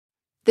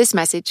This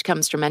message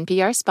comes from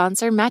NPR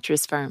sponsor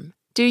Mattress Firm.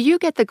 Do you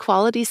get the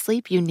quality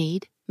sleep you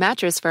need?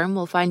 Mattress Firm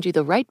will find you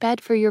the right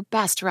bed for your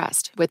best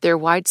rest with their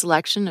wide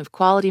selection of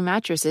quality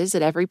mattresses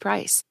at every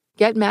price.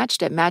 Get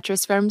matched at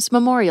Mattress Firm's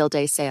Memorial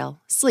Day sale.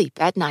 Sleep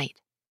at night.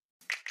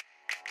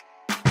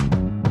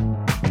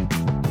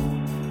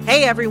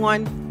 Hey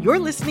everyone, you're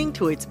listening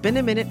to It's Been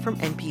a Minute from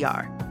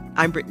NPR.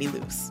 I'm Brittany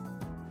Luce.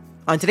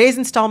 On today's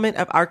installment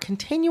of our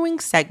continuing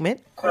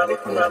segment,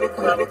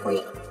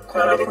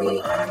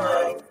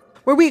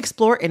 where we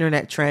explore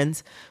internet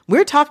trends,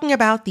 we're talking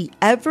about the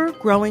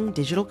ever-growing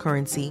digital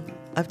currency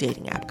of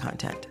dating app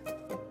content.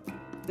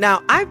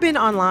 Now, I've been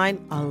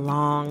online a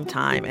long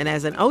time, and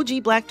as an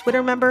OG Black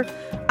Twitter member,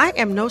 I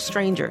am no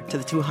stranger to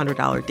the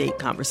 $200 date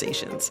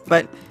conversations.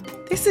 But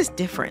this is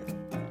different.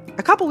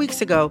 A couple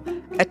weeks ago,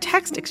 a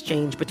text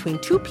exchange between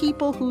two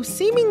people who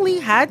seemingly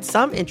had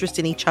some interest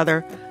in each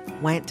other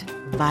went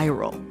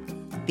viral.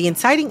 The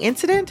inciting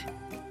incident?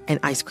 An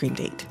ice cream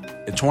date.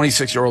 A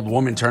 26-year-old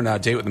woman turned out a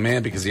date with a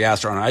man because he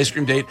asked her on an ice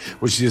cream date,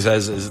 which she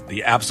says is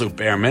the absolute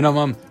bare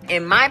minimum.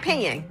 In my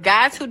opinion,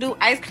 guys who do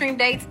ice cream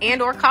dates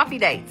and or coffee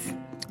dates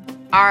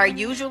are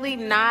usually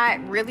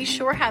not really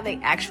sure how they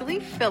actually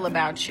feel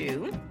about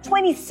you.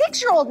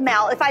 26-year-old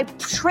Mel, if I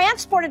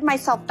transported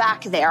myself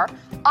back there,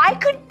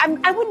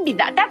 I wouldn't be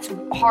that. That's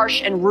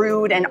harsh and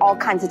rude and all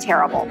kinds of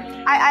terrible.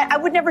 I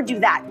would never do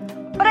that,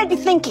 but I'd be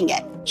thinking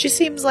it. She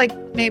seems like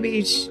maybe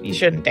you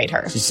shouldn't date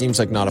her. She seems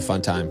like not a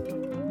fun time.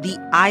 The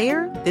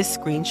ire this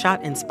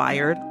screenshot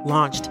inspired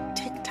launched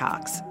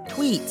TikToks,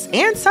 tweets,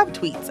 and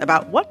subtweets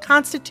about what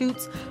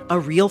constitutes a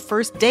real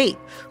first date,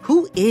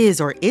 who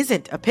is or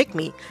isn't a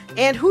pick-me,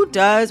 and who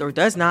does or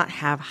does not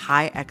have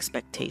high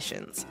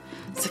expectations.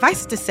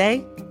 Suffice it to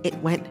say, it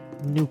went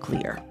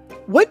nuclear.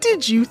 What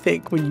did you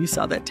think when you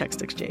saw that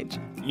text exchange?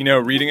 You know,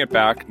 reading it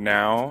back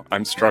now,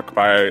 I'm struck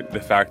by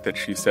the fact that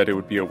she said it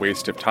would be a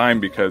waste of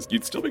time because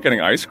you'd still be getting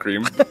ice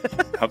cream.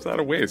 How's that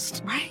a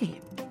waste? Right.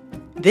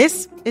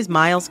 This is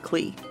Miles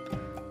Klee,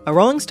 a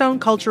Rolling Stone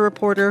culture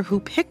reporter who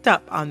picked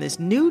up on this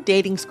new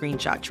dating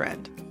screenshot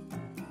trend.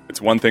 It's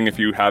one thing if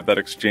you have that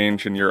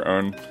exchange in your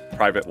own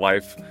private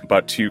life,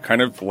 but to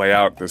kind of lay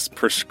out this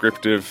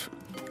prescriptive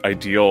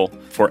ideal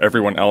for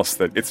everyone else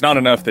that it's not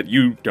enough that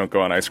you don't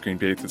go on ice cream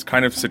dates. It's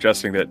kind of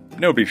suggesting that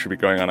nobody should be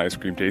going on ice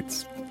cream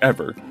dates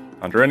ever,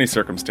 under any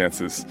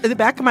circumstances. In the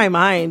back of my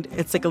mind,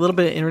 it's like a little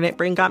bit of internet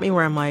brain got me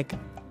where I'm like,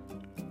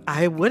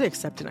 I would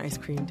accept an ice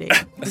cream date.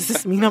 Does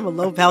this mean I'm a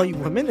low-value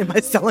woman? Am I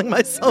selling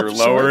myself You're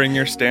lowering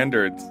your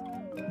standards.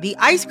 The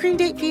ice cream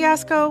date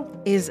fiasco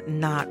is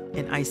not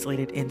an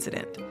isolated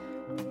incident.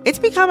 It's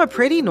become a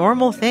pretty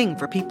normal thing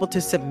for people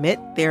to submit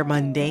their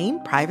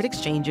mundane private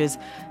exchanges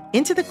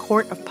into the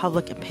court of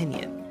public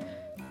opinion.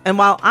 And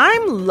while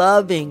I'm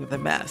loving the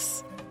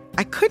mess,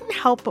 I couldn't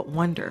help but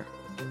wonder,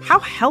 how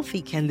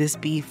healthy can this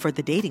be for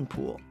the dating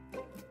pool?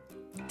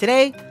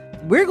 Today,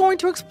 we're going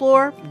to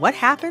explore what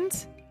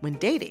happens when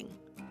dating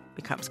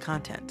becomes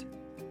content.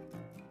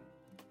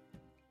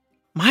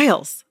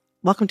 Miles,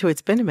 welcome to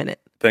It's Been a Minute.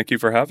 Thank you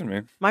for having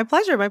me. My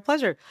pleasure, my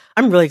pleasure.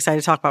 I'm really excited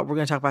to talk about what we're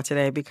going to talk about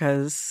today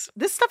because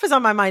this stuff is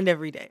on my mind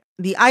every day.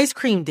 The ice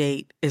cream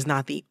date is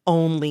not the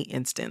only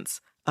instance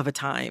of a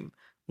time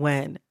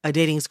when a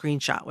dating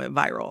screenshot went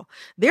viral.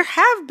 There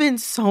have been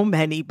so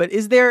many, but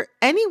is there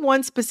any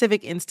one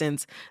specific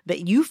instance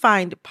that you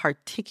find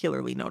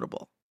particularly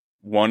notable?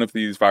 One of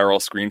these viral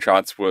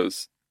screenshots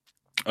was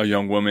a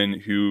young woman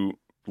who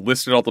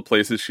listed all the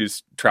places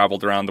she's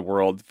traveled around the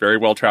world, very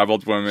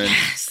well-traveled woman,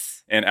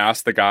 yes, and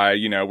asked the guy,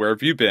 where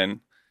have you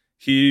been?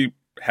 He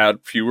had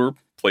fewer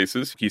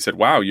places. He said,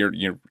 wow,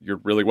 you're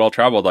really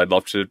well-traveled. I'd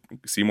love to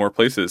see more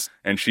places.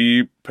 And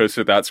she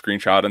posted that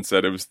screenshot and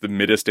said it was the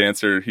middest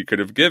answer he could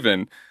have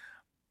given,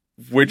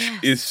 which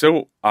is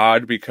so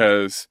odd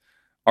because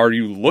are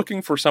you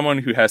looking for someone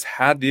who has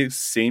had the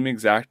same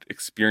exact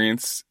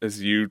experience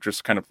as you,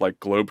 just kind of like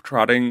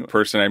globe-trotting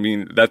person? I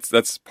mean,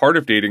 that's part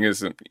of dating,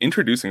 is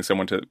introducing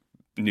someone to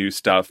new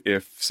stuff.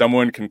 If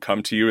someone can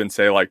come to you and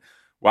say like,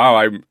 wow,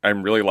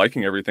 I'm really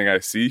liking everything I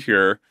see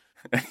here,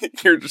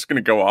 you're just going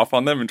to go off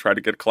on them and try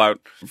to get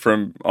clout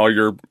from all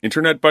your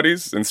internet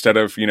buddies instead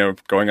of,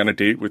 going on a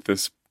date with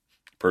this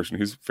person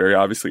who's very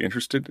obviously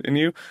interested in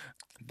you.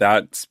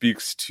 That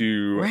speaks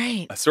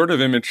to a sort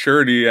of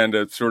immaturity and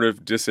a sort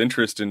of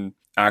disinterest in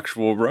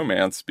actual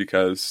romance,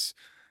 because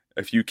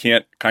if you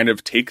can't kind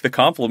of take the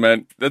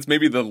compliment, that's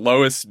maybe the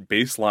lowest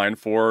baseline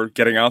for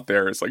getting out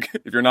there. It's like,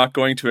 if you're not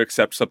going to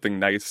accept something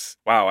nice,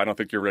 wow, I don't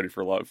think you're ready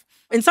for love.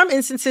 In some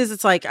instances,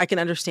 it's like, I can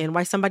understand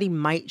why somebody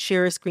might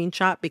share a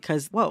screenshot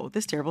because, whoa,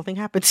 this terrible thing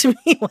happened to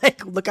me.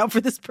 Like, look out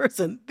for this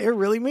person. They're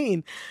really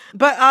mean.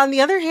 But on the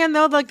other hand,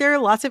 though, like, there are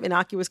lots of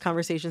innocuous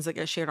conversations that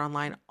get shared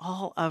online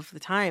all of the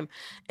time.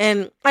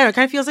 And I don't know, it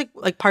kind of feels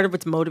like part of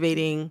what's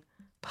motivating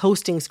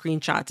posting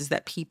screenshots is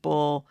that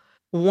people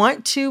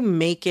want to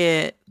make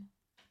it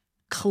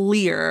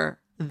clear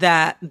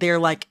that they're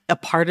like a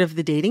part of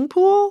the dating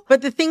pool.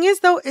 But the thing is,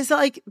 though, is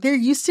like there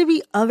used to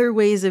be other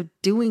ways of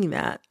doing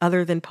that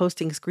other than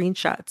posting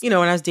screenshots. When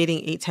I was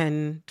dating 8,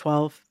 10,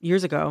 12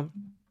 years ago,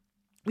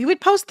 we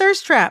would post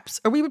thirst traps,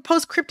 or we would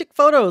post cryptic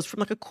photos from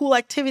like a cool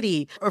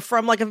activity or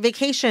from like a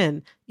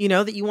vacation,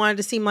 that you wanted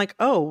to seem like,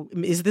 oh,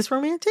 is this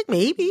romantic?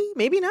 Maybe,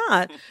 maybe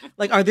not.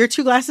 Like, are there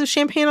 2 glasses of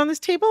champagne on this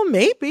table?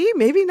 Maybe,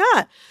 maybe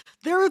not.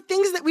 There are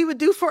things that we would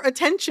do for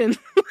attention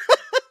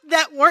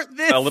that weren't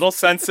this. A little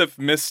sense of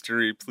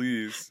mystery,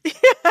 please.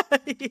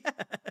 Yeah.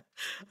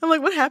 I'm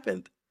like, what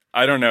happened?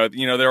 I don't know.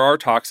 There are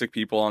toxic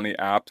people on the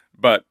app,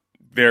 but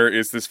there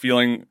is this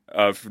feeling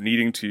of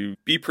needing to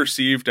be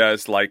perceived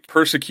as like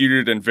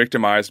persecuted and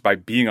victimized by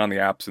being on the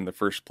apps in the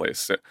first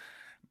place.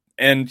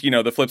 And,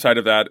 the flip side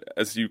of that,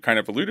 as you kind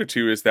of alluded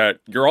to, is that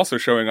you're also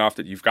showing off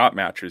that you've got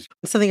matches.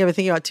 Something I've been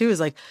thinking about too is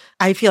like,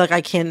 I feel like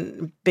I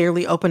can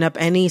barely open up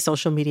any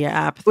social media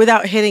app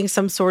without hitting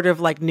some sort of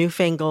like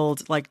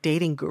newfangled like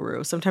dating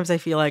guru. Sometimes I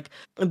feel like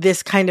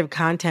this kind of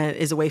content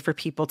is a way for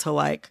people to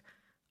like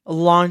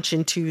launch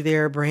into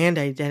their brand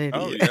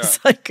identity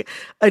as like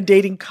a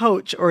dating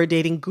coach or a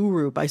dating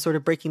guru by sort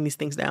of breaking these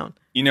things down.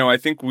 I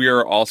think we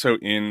are also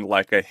in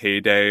like a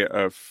heyday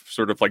of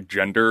sort of like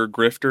gender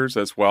grifters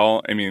as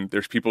well. I mean,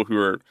 there's people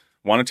who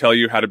want to tell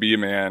you how to be a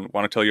man,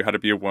 want to tell you how to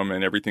be a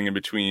woman, everything in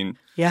between.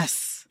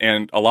 Yes.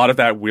 And a lot of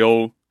that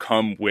will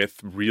come with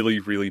really,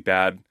 really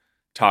bad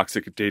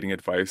toxic dating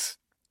advice,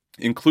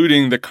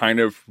 including the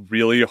kind of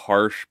really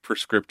harsh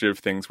prescriptive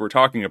things we're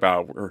talking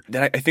about.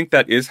 I think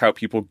that is how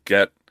people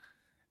get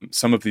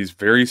some of these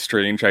very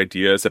strange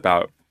ideas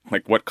about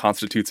like what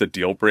constitutes a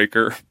deal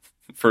breaker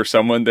for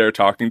someone they're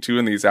talking to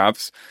in these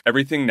apps.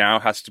 Everything now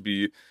has to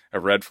be a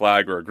red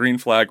flag or a green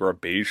flag or a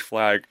beige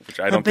flag, which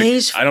I don't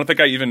think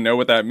I even know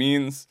what that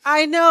means.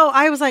 I know.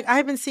 I was like,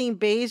 I've been seeing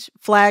beige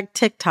flag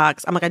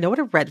TikToks. I'm like, I know what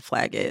a red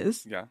flag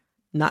is. Yeah.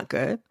 Not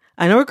good.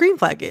 I know what a green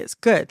flag is.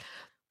 Good.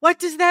 What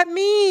does that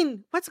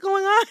mean? What's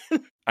going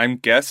on? I'm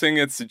guessing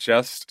it's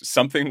just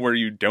something where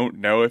you don't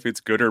know if it's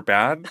good or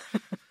bad.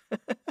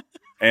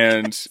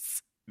 And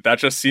that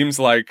just seems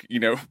like,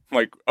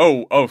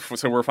 so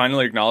we're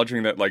finally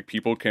acknowledging that like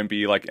people can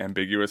be like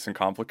ambiguous and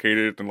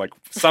complicated, and like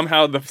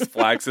somehow the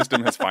flag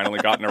system has finally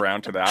gotten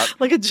around to that.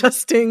 Like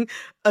adjusting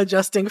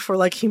for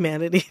like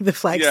humanity, the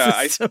flag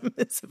system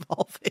is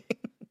evolving.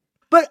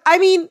 But I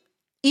mean,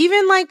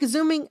 even like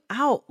zooming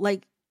out,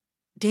 like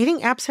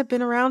dating apps have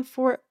been around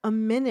for a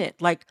minute.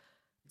 Like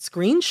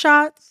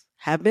screenshots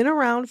have been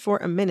around for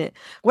a minute.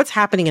 What's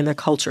happening in the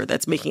culture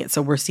that's making it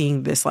so we're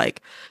seeing this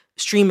like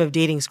stream of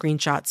dating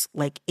screenshots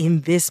like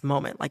in this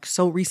moment, like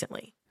so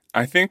recently?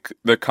 I think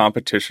the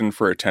competition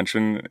for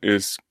attention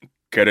is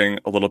getting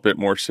a little bit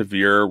more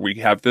severe. We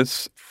have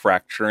this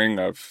fracturing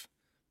of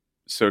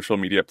social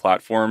media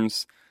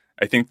platforms.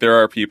 I think there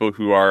are people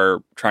who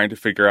are trying to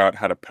figure out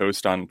how to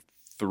post on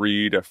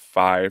 3 to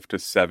 5 to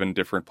 7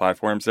 different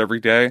platforms every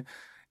day.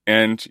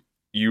 And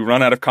you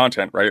run out of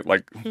content, right?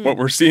 Like what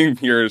we're seeing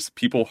here is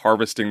people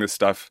harvesting this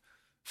stuff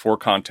for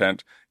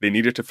content. They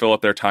need it to fill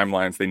up their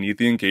timelines. They need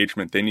the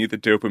engagement. They need the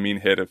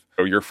dopamine hit of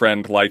your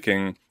friend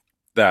liking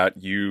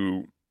that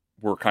you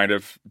were kind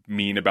of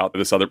mean about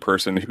this other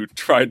person who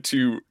tried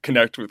to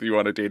connect with you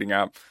on a dating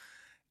app.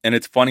 And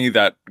it's funny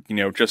that,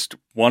 just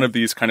one of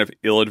these kind of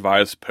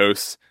ill-advised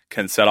posts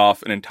can set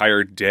off an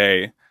entire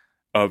day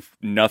of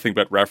nothing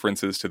but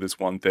references to this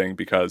one thing,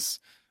 because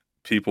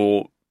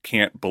people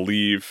can't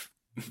believe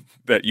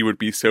that you would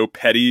be so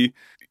petty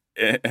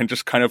and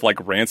just kind of like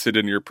rancid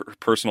in your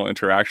personal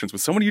interactions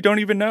with someone you don't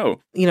even know.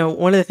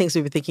 One of the things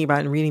we've been thinking about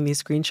in reading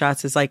these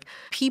screenshots is like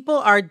people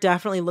are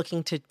definitely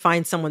looking to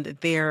find someone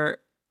that they're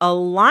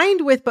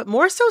aligned with, but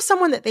more so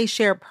someone that they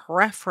share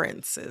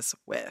preferences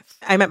with.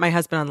 I met my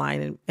husband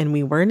online and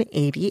we were an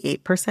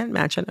 88%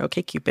 match on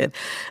OkCupid.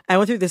 I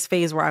went through this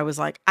phase where I was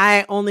like,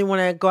 I only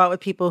want to go out with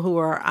people who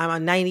I'm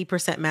a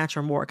 90% match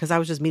or more, because I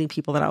was just meeting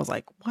people that I was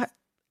like, what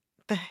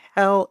the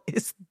hell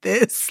is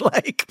this?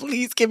 Like,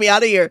 please get me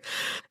out of here.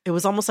 It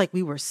was almost like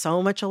we were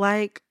so much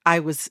alike. I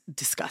was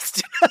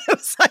disgusted. I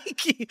was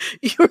like,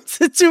 you were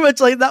too much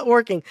like not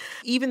working.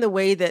 Even the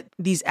way that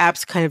these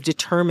apps kind of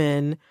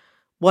determine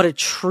what a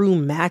true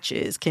match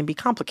is can be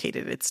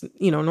complicated. It's,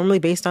 normally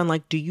based on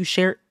like, do you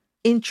share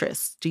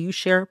interests? Do you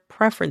share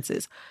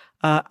preferences?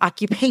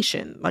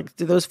 Occupation, like,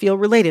 do those feel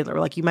related, or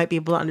like you might be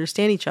able to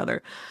understand each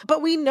other?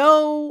 But we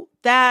know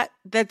that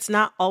that's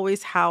not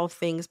always how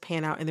things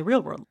pan out in the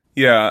real world.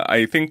 Yeah,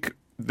 I think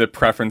the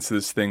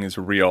preferences thing is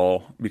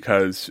real,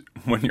 because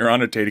when you're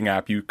on a dating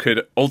app, you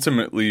could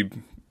ultimately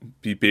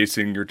be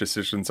basing your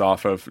decisions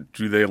off of,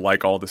 do they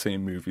like all the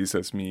same movies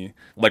as me?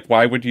 Like,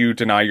 why would you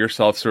deny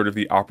yourself sort of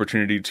the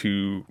opportunity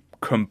to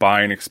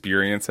combine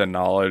experience and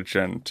knowledge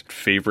and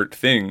favorite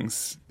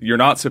things? You're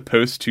not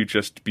supposed to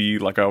just be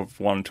like a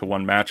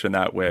one-to-one match in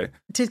that way.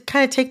 To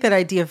kind of take that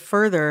idea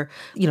further,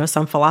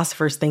 some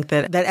philosophers think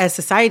that as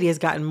society has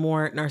gotten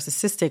more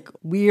narcissistic,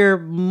 we're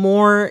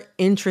more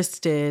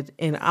interested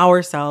in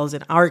ourselves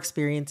and our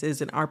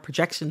experiences and our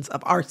projections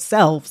of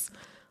ourselves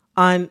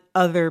on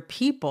other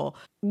people,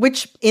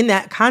 which in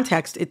that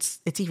context,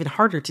 it's even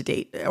harder to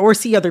date or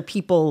see other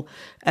people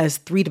as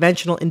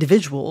three-dimensional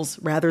individuals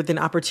rather than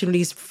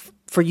opportunities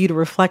for you to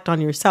reflect on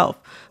yourself.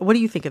 What do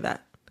you think of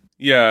that?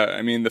 Yeah,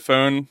 I mean, the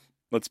phone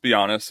let's be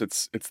honest,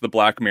 it's the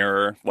Black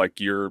Mirror. Like,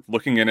 you're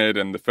looking in it,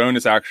 and the phone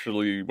is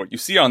actually, what you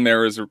see on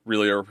there is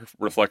really a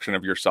reflection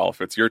of yourself.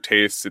 It's your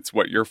tastes, it's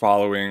what you're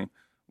following,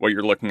 what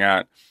you're looking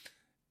at.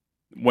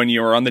 When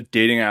you're on the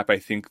dating app, I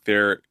think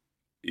there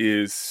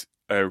is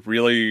a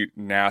really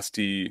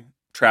nasty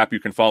trap you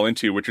can fall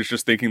into, which is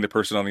just thinking the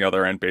person on the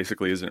other end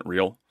basically isn't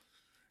real.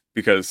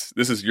 Because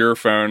this is your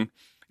phone,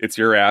 it's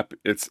your app,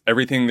 it's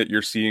everything that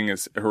you're seeing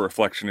is a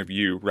reflection of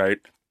you, right?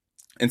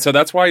 And so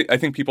that's why I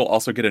think people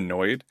also get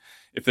annoyed.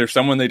 If there's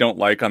someone they don't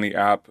like on the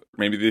app,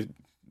 maybe they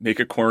make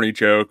a corny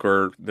joke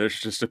or there's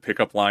just a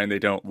pickup line they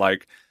don't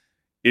like,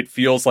 it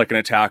feels like an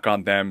attack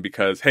on them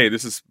because, hey,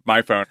 this is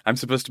my phone. I'm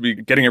supposed to be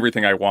getting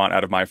everything I want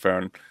out of my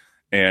phone,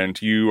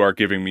 and you are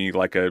giving me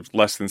like a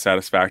less than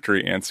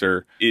satisfactory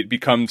answer. It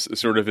becomes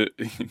sort of,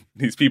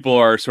 these people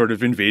are sort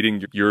of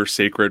invading your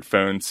sacred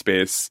phone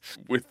space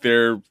with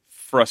their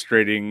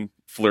frustrating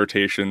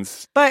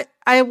flirtations. But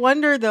I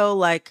wonder though,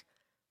 like,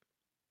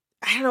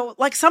 I don't know,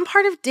 like some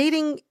part of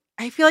dating,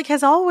 I feel like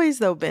has always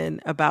though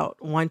been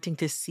about wanting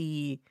to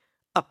see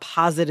a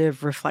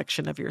positive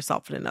reflection of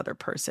yourself in another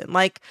person.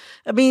 Like,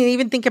 I mean,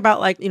 even think about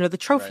like, you know, the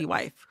trophy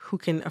wife who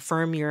can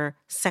affirm your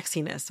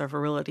sexiness or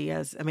virility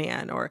as a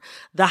man, or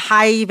the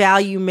high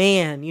value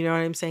man, you know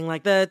what I'm saying?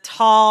 Like the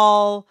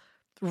tall,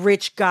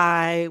 rich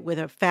guy with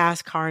a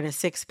fast car and a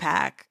six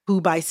pack who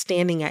by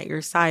standing at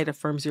your side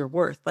affirms your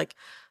worth. Like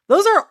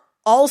those are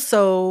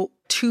also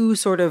two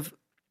sort of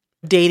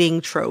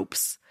dating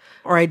tropes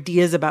or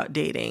ideas about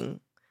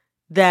dating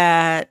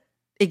that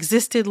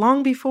existed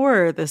long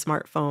before the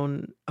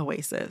smartphone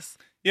oasis.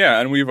 Yeah,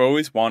 and we've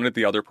always wanted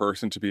the other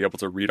person to be able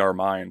to read our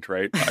mind,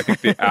 right? I think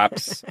the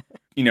apps,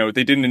 you know,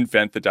 they didn't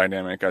invent the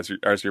dynamic as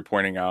you're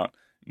pointing out,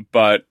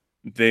 but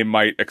they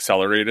might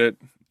accelerate it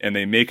and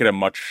they make it a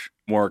much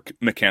more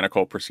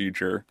mechanical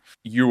procedure.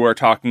 You are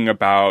talking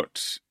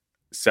about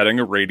setting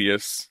a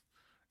radius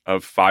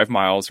of 5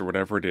 miles or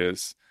whatever it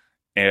is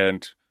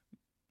and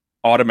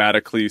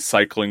automatically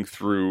cycling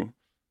through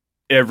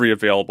every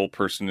available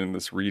person in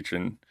this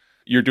region.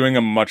 You're doing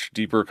a much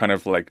deeper kind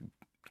of like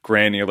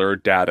granular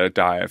data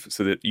dive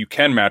so that you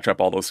can match up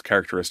all those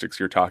characteristics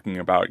you're talking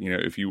about. You know,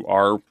 if you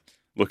are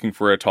looking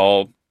for a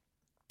tall,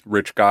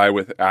 rich guy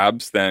with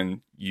abs,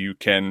 then you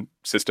can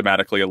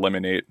systematically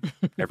eliminate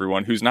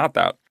everyone who's not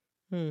that.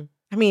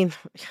 I mean,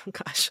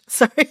 gosh,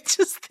 sorry,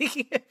 just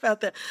thinking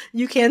about that.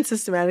 You can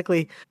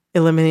systematically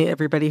eliminate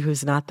everybody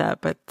who's not that,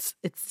 but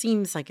it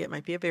seems like it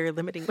might be a very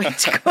limiting way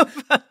to go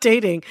about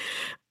dating.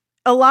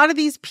 A lot of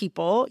these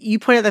people, you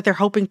point out that they're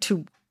hoping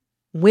to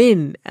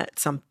win at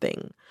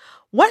something.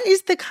 What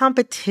is the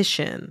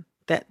competition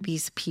that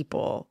these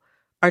people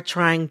are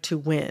trying to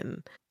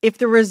win? If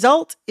the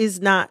result is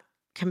not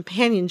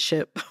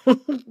companionship,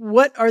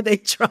 what are they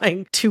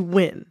trying to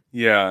win?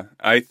 Yeah,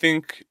 I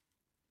think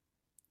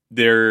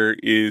there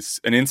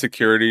is an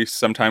insecurity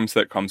sometimes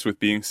that comes with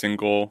being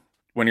single.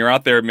 When you're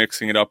out there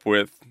mixing it up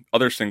with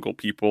other single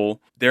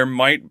people, there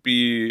might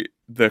be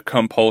the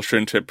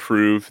compulsion to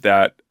prove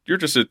that you're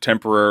just a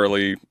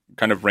temporarily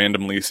kind of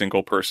randomly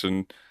single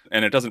person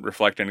and it doesn't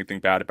reflect anything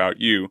bad about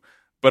you.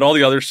 But all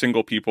the other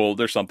single people,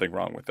 there's something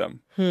wrong with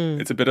them.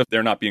 It's a bit of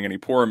there not being any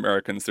poor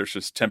Americans. There's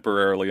just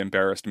temporarily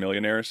embarrassed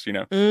millionaires, you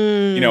know.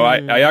 You know,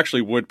 I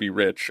actually would be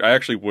rich. I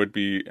actually would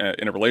be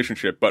in a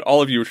relationship. But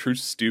all of you are too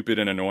stupid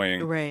and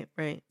annoying.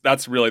 Right.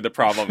 That's really the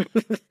problem.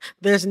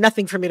 There's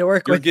nothing for me to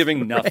work with. You're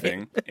giving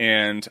nothing. Right.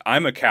 And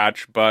I'm a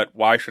catch, but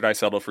why should I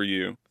settle for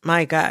you?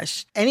 My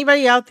gosh.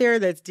 Anybody out there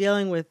that's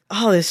dealing with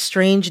all this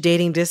strange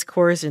dating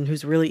discourse and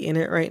who's really in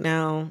it right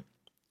now,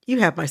 you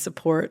have my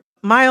support.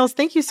 Miles,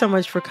 thank you so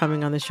much for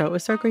coming on the show. It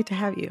was so great to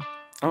have you.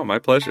 Oh, my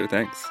pleasure.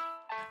 Thanks.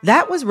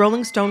 That was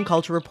Rolling Stone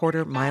culture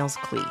reporter Miles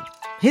Klee.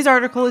 His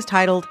article is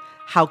titled,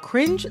 How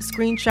Cringe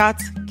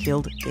Screenshots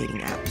Killed Dating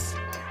Apps.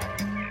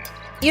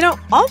 You know,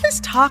 all this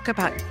talk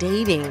about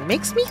dating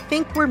makes me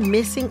think we're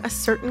missing a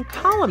certain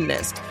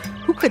columnist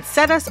who could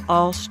set us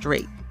all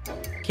straight.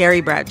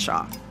 Carrie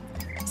Bradshaw.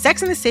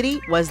 Sex and the City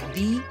was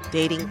the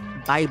dating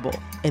Bible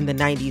in the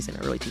 90s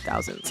and early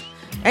 2000s.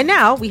 And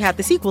now we have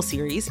the sequel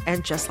series,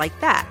 and Just Like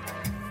That.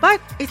 But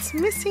it's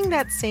missing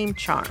that same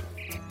charm.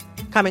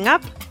 Coming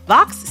up,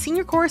 Vox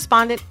senior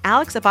correspondent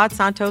Alex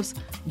Abad-Santos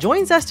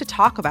joins us to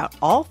talk about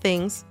all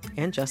things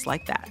and Just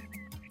Like That.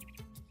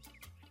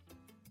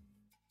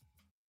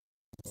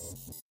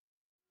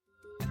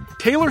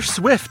 Taylor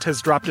Swift has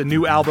dropped a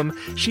new album.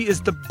 She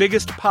is the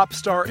biggest pop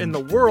star in the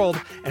world,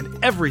 and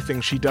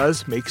everything she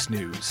does makes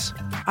news.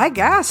 I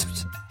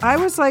gasped. I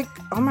was like,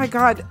 oh my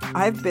God,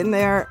 I've been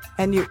there,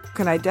 and you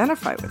can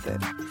identify with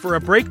it. For a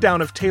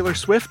breakdown of Taylor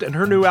Swift and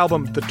her new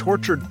album, The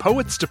Tortured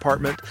Poets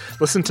Department,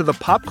 listen to the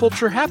Pop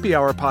Culture Happy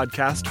Hour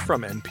podcast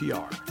from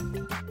NPR.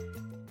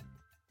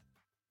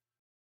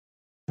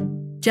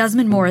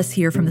 Jasmine Morris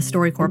here from the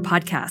StoryCorps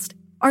podcast.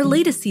 Our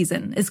latest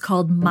season is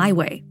called My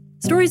Way.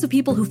 Stories of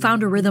people who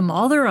found a rhythm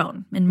all their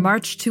own and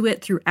marched to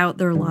it throughout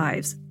their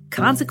lives.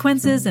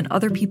 Consequences and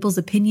other people's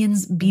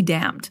opinions be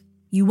damned.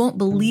 You won't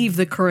believe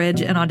the courage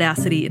and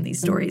audacity in these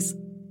stories.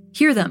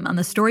 Hear them on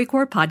the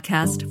StoryCorps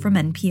podcast from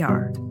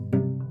NPR.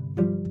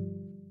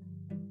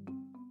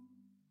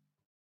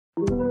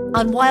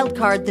 On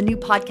Wildcard, the new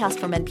podcast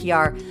from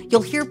NPR,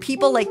 you'll hear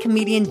people like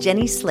comedian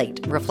Jenny Slate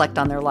reflect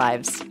on their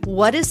lives.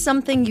 What is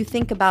something you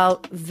think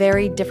about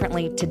very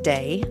differently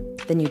today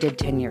than you did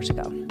 10 years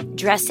ago?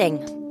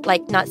 Dressing,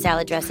 like not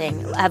salad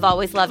dressing. I've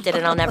always loved it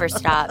and I'll never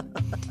stop.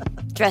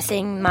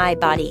 Dressing my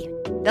body.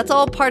 That's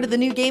all part of the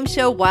new game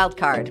show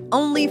Wildcard,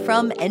 only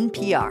from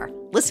NPR.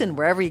 Listen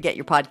wherever you get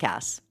your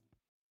podcasts.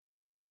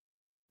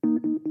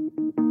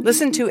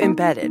 Listen to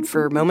Embedded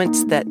for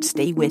moments that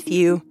stay with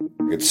you.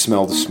 I could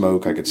smell the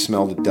smoke. I could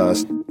smell the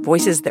dust.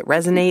 Voices that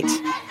resonate.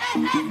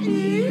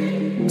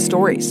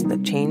 Stories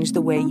that change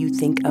the way you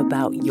think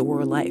about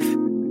your life.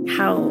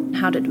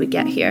 How did we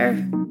get here?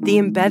 The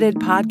Embedded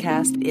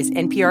podcast is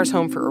NPR's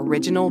home for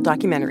original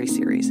documentary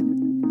series.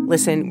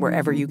 Listen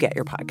wherever you get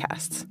your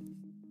podcasts.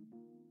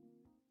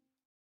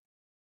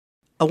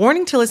 A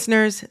warning to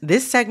listeners,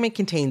 this segment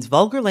contains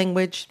vulgar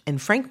language and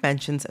frank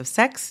mentions of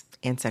sex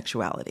and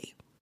sexuality.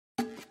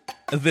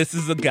 This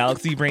is a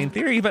galaxy brain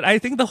theory, but I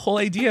think the whole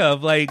idea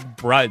of like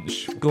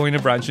brunch, going to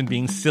brunch and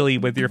being silly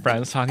with your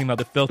friends, talking about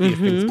the filthiest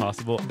things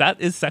possible,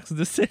 that is Sex in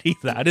the City.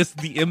 That is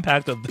the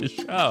impact of the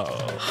show.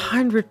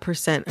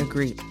 100%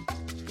 agree.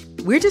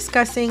 We're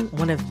discussing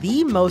one of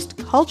the most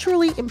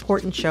culturally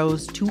important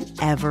shows to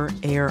ever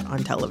air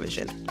on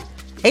television,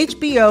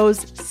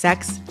 HBO's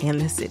Sex and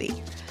the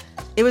City.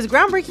 It was a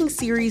groundbreaking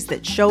series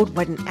that showed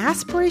what an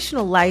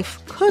aspirational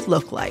life could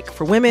look like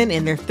for women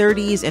in their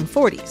 30s and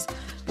 40s,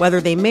 whether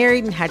they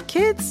married and had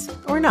kids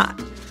or not.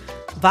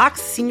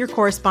 Vox senior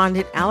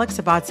correspondent Alex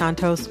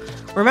Abad-Santos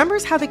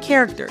remembers how the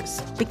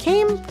characters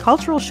became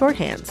cultural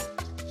shorthands.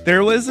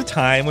 There was a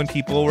time when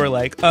people were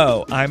like,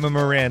 oh, I'm a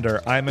Miranda,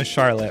 or I'm a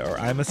Charlotte, or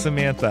I'm a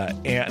Samantha,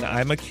 and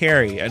I'm a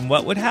Carrie. And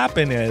what would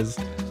happen is,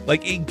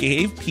 like, it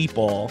gave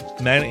people,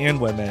 men and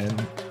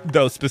women,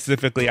 though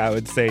specifically I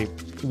would say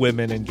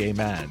women and gay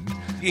men,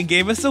 it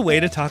gave us a way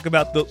to talk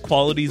about the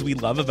qualities we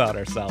love about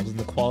ourselves and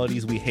the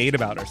qualities we hate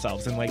about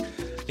ourselves, and like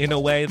in a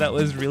way that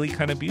was really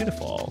kind of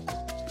beautiful.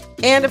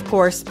 And of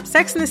course,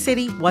 Sex and the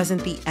City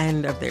wasn't the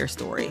end of their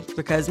story,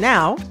 because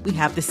now we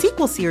have the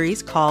sequel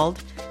series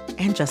called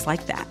And Just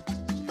Like That.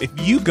 If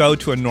you go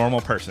to a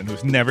normal person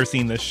who's never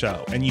seen this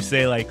show and you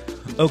say like,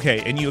 okay,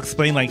 and you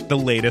explain like the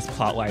latest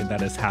plotline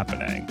that is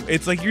happening,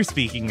 it's like you're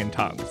speaking in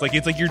tongues. Like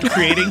it's like you're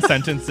creating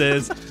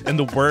sentences and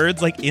the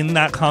words like in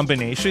that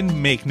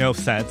combination make no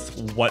sense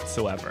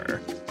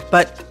whatsoever.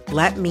 But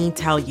let me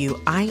tell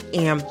you, I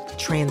am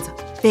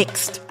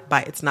transfixed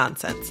by its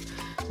nonsense.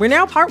 We're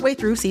now partway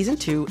through season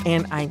 2,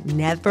 and I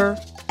never,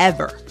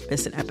 ever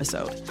miss an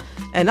episode.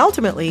 And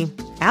ultimately,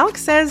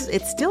 Alex says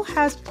it still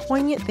has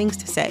poignant things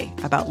to say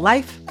about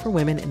life for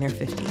women in their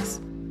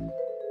 50s.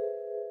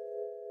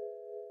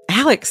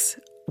 Alex,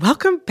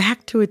 welcome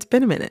back to It's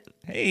Been a Minute.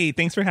 Hey,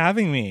 thanks for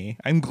having me.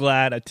 I'm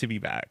glad to be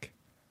back.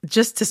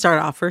 Just to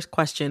start off, first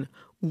question,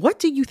 what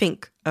do you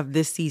think of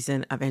this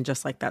season of And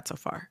Just Like That so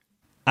far?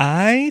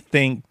 I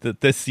think that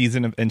this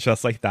season of And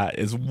Just Like That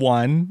is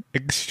 1,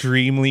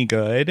 extremely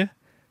good,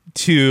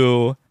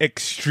 2,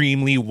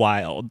 extremely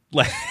wild.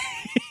 Like,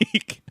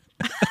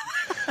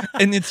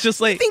 and it's just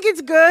like, you think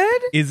it's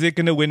good? Is it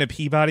going to win a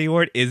Peabody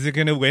Award? Is it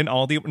going to win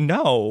all the...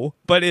 No,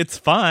 but it's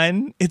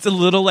fun. It's a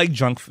little like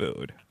junk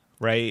food,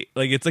 right?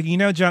 Like, it's like, you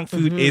know, junk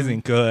food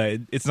isn't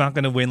good. It's not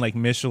going to win like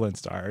Michelin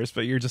stars,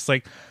 but you're just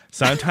like,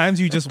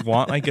 sometimes you just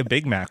want like a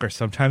Big Mac, or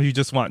sometimes you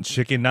just want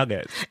chicken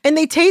nuggets. And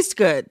they taste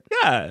good.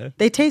 Yeah.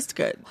 They taste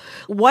good.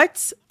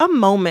 What's a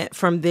moment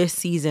from this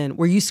season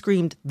where you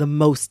screamed the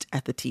most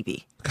at the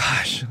TV?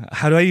 Gosh,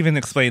 how do I even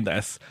explain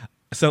this?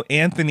 So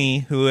Anthony,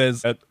 who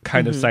is a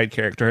kind of side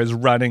character, is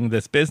running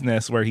this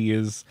business where he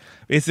is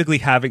basically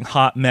having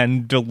hot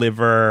men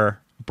deliver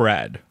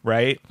bread,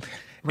 right?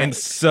 And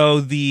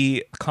so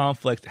the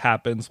conflict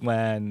happens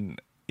when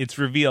it's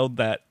revealed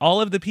that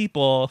all of the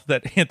people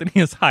that Anthony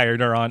has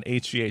hired are on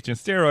HGH and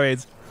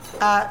steroids.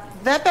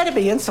 That better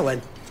be insulin.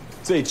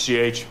 It's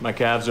HGH. My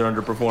calves are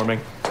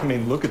underperforming. I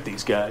mean, look at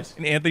these guys.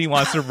 And Anthony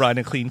wants to run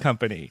a clean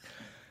company.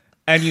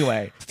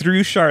 Anyway,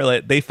 through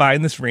Charlotte, they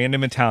find this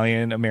random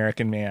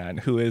Italian-American man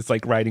who is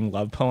like writing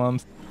love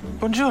poems.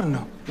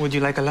 Buongiorno. Would you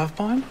like a love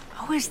poem?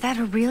 Oh, is that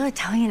a real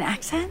Italian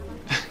accent?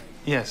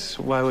 Yes.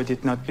 Why would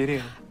it not be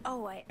real?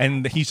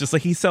 And he's just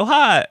like, he's so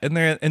hot.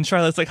 And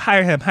Charlotte's like,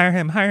 hire him.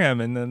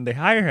 And then they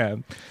hire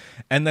him.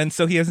 And then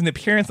so he has an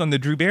appearance on the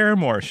Drew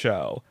Barrymore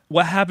show.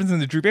 What happens in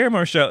the Drew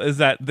Barrymore show is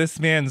that this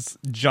man's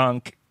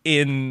junk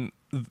in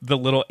the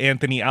little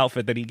Anthony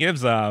outfit that he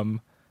gives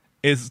them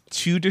is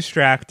too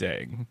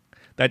distracting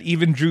that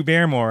even Drew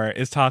Barrymore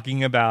is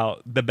talking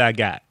about the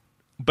baguette.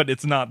 But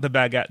it's not the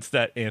baguettes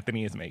that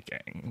Anthony is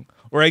making.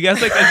 Or I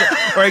guess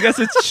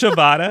it's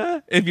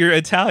ciabatta if you're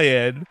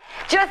Italian.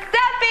 Giuseppe!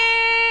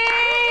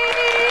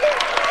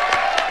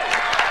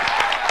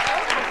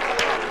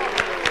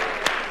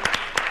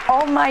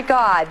 Oh my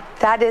God,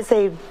 that is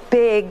a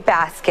big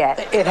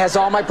basket. It has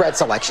all my bread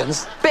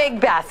selections.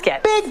 Big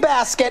basket. Big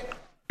basket.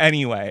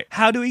 Anyway,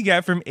 how do we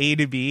get from A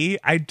to B?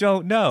 I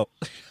don't know.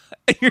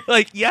 You're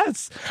like,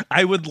 yes,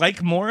 I would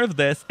like more of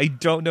this. I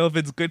don't know if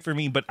it's good for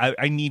me, but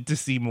I need to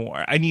see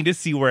more. I need to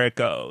see where it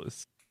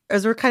goes.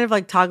 as we're kind of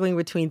like toggling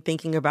between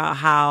thinking about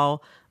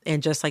how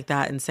and Just Like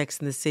That and Sex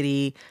and the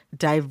City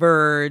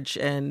diverge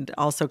and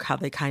also how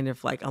they kind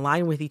of like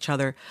align with each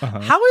other,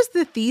 how is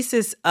the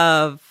thesis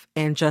of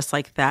And Just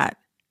Like That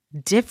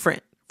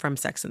different from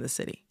Sex and the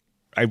City?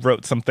 I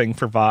wrote something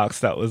for Vox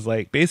that was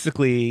like,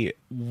 basically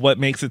what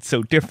makes it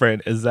so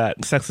different is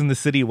that Sex and the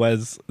City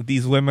was,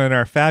 these women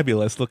are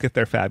fabulous, look at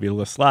their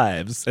fabulous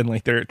lives, and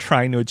like they're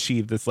trying to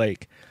achieve this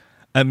like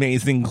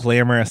amazing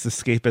glamorous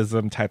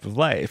escapism type of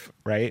life,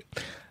 right?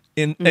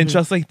 And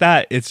Just Like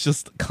That, it's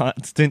just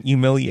constant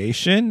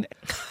humiliation.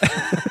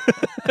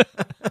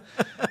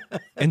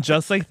 And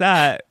Just Like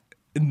That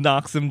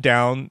knocks them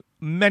down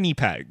many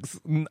pegs.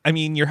 I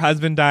mean, your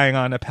husband dying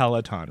on a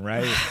Peloton,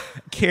 right?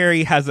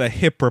 Carrie has a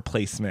hip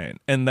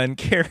replacement, and then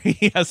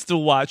Carrie has to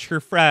watch her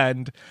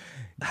friend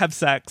have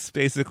sex,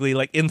 basically,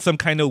 like in some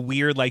kind of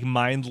weird, like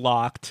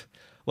mind-locked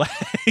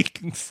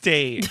like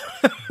state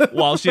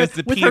while she has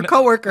to with pee her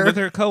coworker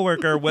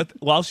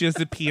while she has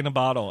to pee in a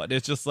bottle. And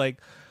it's just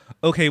like,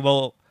 okay,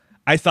 well,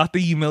 I thought the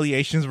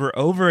humiliations were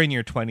over in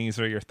your 20s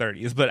or your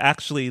 30s, but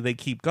actually they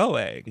keep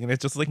going. And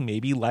it's just like,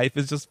 maybe life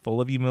is just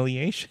full of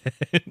humiliation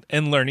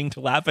and learning to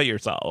laugh at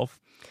yourself.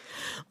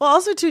 Well,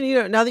 also too, you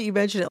know, now that you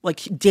mention it,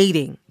 like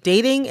dating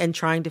and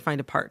trying to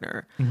find a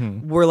partner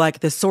were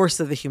like the source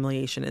of the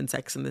humiliation in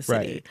Sex and the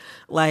City. Right.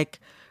 Like,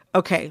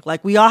 okay,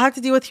 like we all have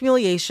to deal with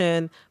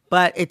humiliation,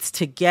 but it's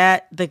to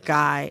get the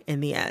guy in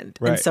the end.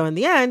 Right. And so in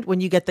the end,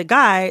 when you get the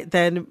guy,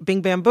 then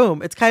bing, bam,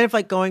 boom. It's kind of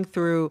like going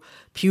through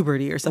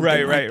puberty or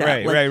something like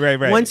that.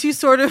 Right. Once you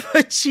sort of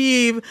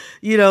achieve,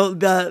 you know,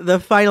 the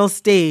final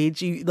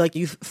stage,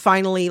 you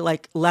finally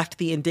like left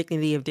the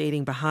indignity of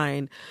dating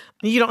behind.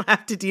 You don't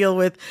have to deal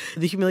with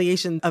the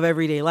humiliation of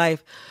everyday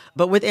life.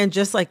 But with And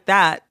Just Like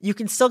That, you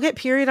can still get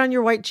period on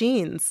your white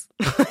jeans.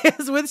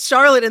 As with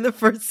Charlotte in the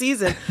first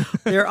season,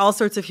 there are all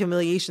sorts of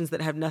humiliations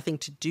that have nothing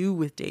to do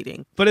with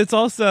dating. But it's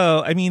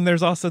also, I mean,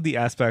 there's also the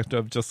aspect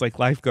of just like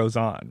life goes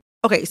on.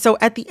 Okay, so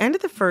at the end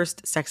of the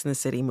first Sex and the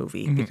City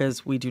movie,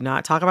 because we do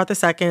not talk about the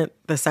second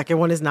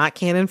one is not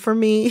canon for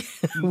me.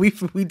 we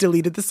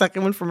deleted the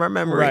second one from our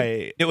memory.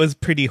 Right. It was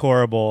pretty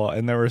horrible,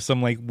 and there were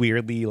some like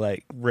weirdly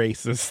like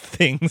racist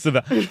things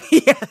about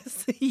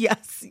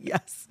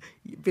Yes.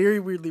 Very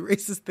weirdly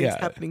racist things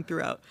happening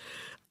throughout.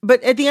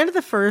 But at the end of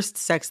the first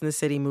Sex and the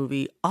City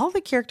movie, all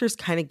the characters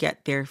kind of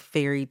get their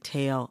fairy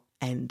tale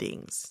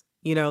endings.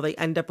 You know, they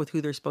end up with who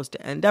they're supposed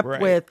to end up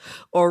with,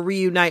 or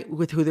reunite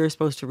with who they're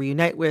supposed to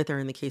reunite with. Or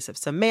in the case of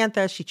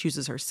Samantha, she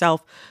chooses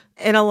herself.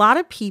 And a lot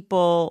of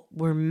people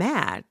were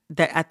mad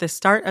that at the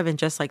start of And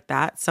Just Like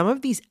That, some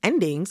of these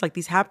endings, like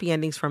these happy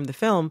endings from the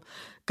film,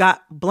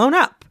 got blown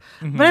up.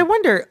 But I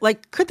wonder,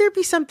 like, could there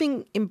be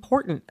something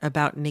important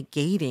about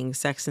negating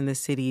Sex and the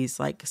City's,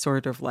 like,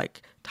 sort of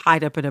like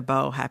tied up in a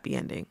bow happy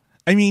ending?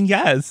 I mean,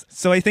 yes.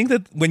 So I think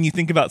that when you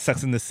think about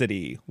Sex and the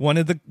City, one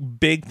of the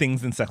big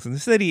things in Sex and the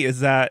City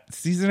is that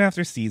season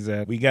after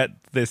season, we get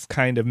this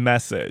kind of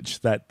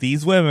message that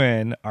these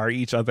women are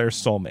each other's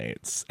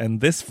soulmates.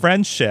 And this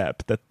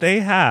friendship that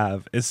they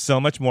have is so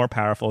much more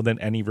powerful than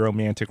any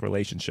romantic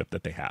relationship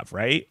that they have,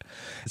 right?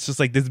 It's just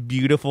like this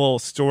beautiful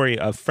story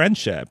of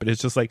friendship. And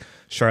it's just like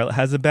Charlotte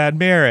has a bad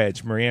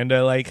marriage.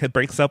 Miranda like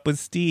breaks up with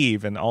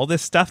Steve and all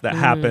this stuff that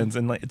happens.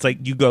 And like, it's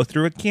like you go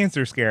through a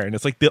cancer scare. And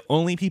it's like the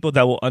only people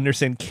that will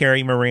understand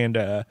Carrie,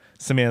 Miranda,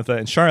 Samantha,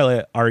 and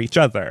Charlotte are each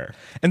other.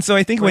 And so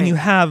I think when you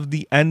have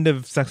the end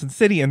of Sex and the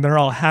City and they're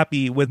all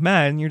happy with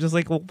men, you're just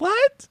like, well,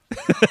 what?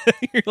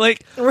 You're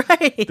like,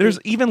 there's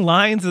even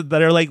lines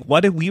that are like,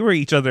 what if we were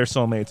each other's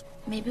soulmates?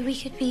 Maybe we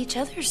could be each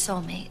other's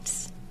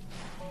soulmates.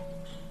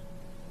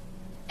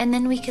 And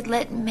then we could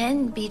let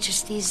men be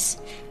just these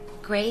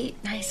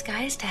great, nice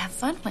guys to have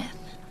fun with.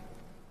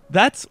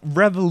 That's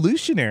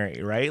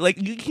revolutionary, right?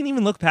 Like you can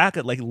even look back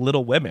at like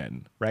Little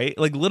Women, right?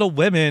 Like Little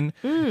Women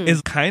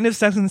is kind of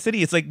Sex and the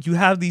City. It's like you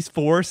have these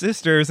four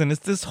sisters and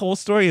it's this whole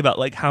story about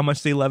like how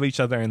much they love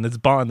each other and this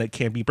bond that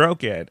can't be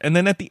broken. And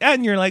then at the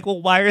end, you're like,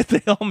 well, why are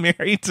they all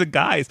married to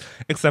guys?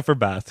 Except for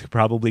Beth, who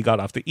probably got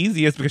off the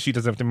easiest because she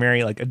doesn't have to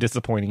marry like a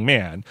disappointing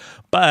man.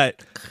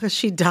 But because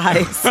she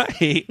dies.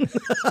 Right.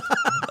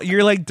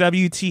 You're like,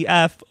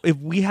 WTF, if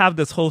we have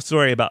this whole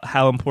story about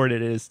how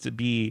important it is to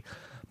be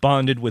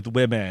bonded with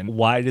women,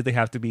 why did they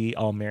have to be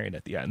all married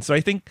at the end? So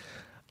I think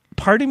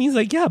part of me is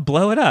like, yeah,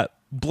 blow it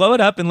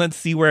up and let's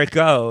see where it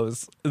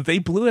goes. They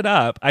blew it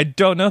up. I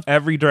don't know if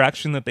every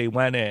direction that they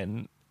went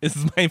in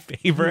is my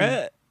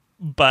favorite,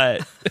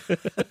 but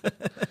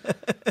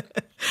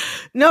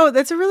no,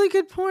 that's a really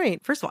good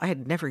point. First of all, I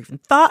had never even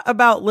thought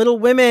about Little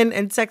Women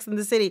and Sex and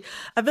the City.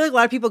 I feel like a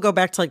lot of people go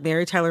back to like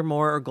Mary Tyler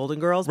Moore or Golden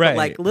Girls, but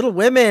like Little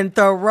Women,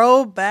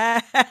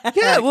 throwback.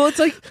 Yeah, well, it's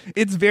like,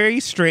 it's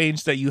very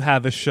strange that you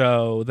have a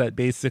show that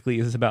basically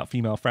is about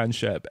female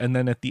friendship. And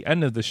then at the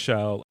end of the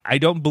show, I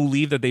don't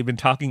believe that they've been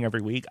talking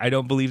every week. I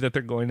don't believe that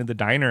they're going to the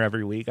diner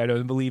every week. I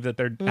don't believe that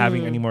they're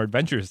having any more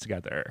adventures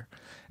together.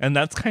 And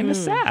that's kind of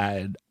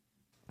sad.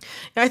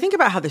 Now, I think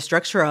about how the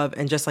structure of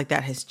And Just Like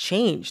That has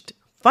changed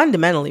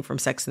fundamentally from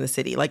Sex and the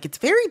City. Like, it's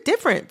very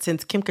different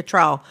since Kim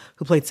Cattrall,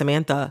 who played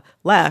Samantha,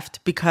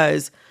 left,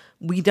 because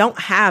we don't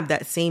have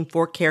that same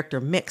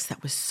 4-character mix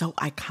that was so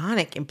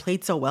iconic and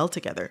played so well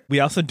together. We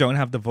also don't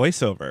have the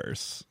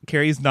voiceovers.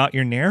 Carrie's not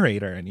your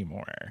narrator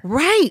anymore.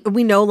 Right.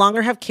 We no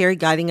longer have Carrie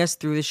guiding us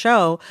through the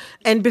show.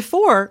 And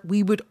before,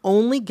 we would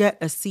only get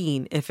a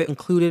scene if it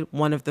included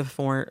one of the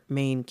 4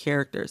 main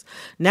characters.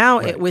 Now,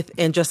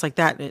 and just like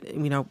that,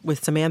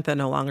 with Samantha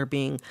no longer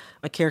being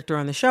a character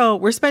on the show,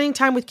 we're spending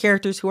time with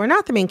characters who are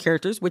not the main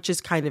characters, which is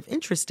kind of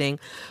interesting.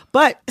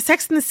 But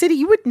Sex and the City,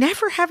 you would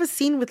never have a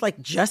scene with like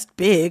just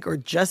Big or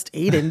just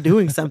Aiden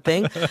doing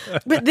something.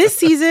 But this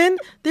season,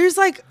 there's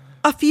like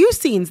a few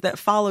scenes that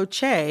follow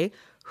Che,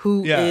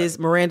 who is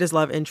Miranda's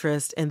love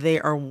interest, and they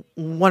are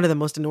one of the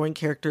most annoying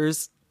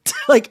characters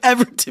like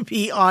ever to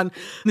be on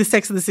the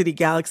Sex and the City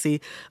galaxy.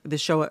 The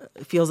show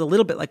feels a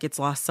little bit like it's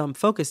lost some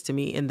focus to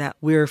me in that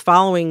we're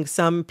following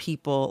some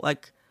people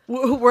like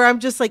where I'm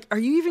just like, are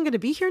you even going to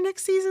be here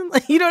next season?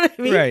 Like, you know what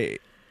I mean?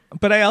 Right.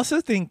 But I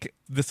also think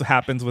this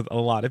happens with a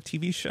lot of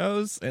TV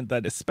shows, and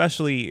that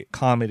especially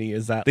comedy,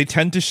 is that they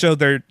tend to show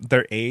their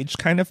age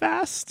kind of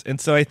fast. And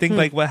so I think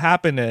like what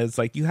happened is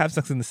like you have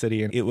Sex and the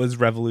City and it was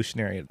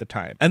revolutionary at the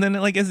time. And then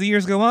like as the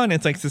years go on,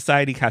 it's like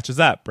society catches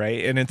up,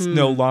 right? And it's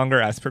no longer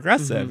as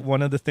progressive.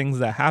 One of the things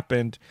that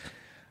happened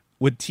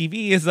with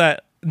TV is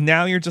that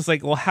now you're just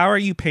like, well, how are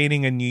you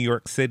painting a New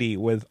York City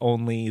with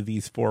only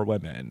these 4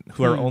 women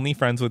who are only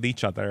friends with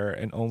each other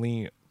and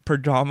only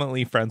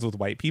predominantly friends with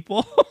white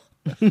people?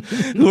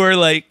 Who are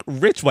like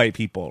rich white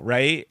people,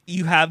 right?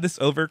 You have this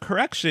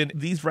overcorrection.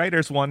 These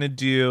writers want to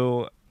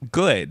do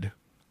good.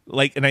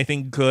 Like, and I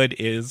think good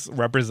is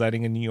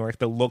representing a New York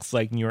that looks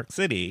like New York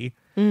City.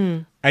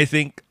 I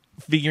think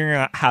figuring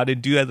out how to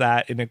do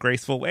that in a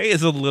graceful way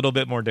is a little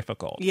bit more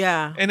difficult.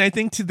 Yeah. And I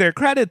think to their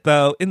credit,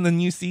 though, in the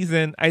new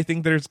season, I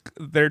think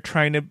they're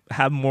trying to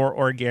have more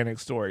organic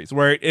stories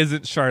where it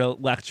isn't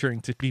Charlotte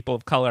lecturing to people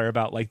of color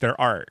about like their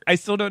art. I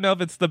still don't know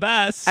if it's the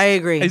best. I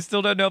agree. I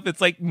still don't know if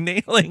it's like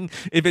nailing,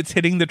 if it's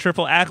hitting the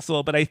triple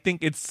axel, but I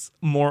think it's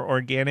more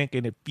organic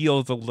and it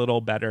feels a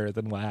little better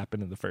than what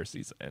happened in the first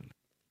season.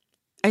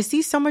 I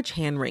see so much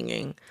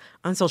hand-wringing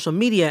on social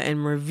media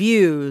and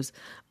reviews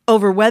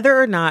over whether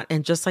or not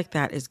And Just Like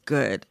That is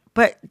good.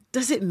 But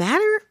does it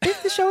matter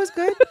if the show is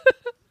good?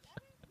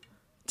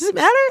 Does it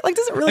matter? Like,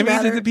 does it really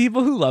matter? To the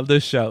people who love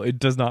this show, it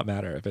does not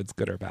matter if it's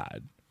good or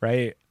bad,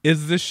 right?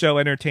 Is this show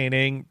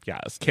entertaining?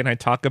 Yes. Can I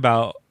talk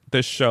about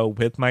this show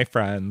with my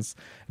friends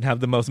and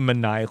have the most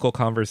maniacal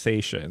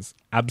conversations?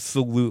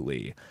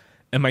 Absolutely.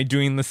 Am I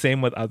doing the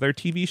same with other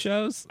TV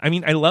shows? I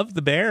mean, I love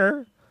The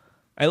Bear.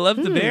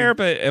 The Bear,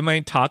 but am I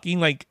talking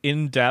like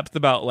in depth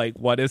about like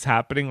what is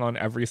happening on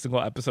every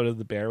single episode of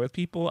The Bear with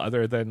people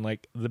other than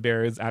like The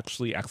Bear is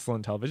actually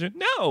excellent television?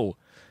 No.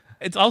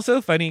 It's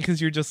also funny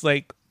because you're just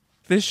like,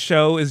 this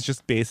show is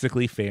just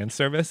basically fan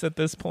service at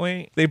this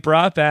point. They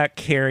brought back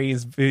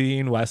Carrie's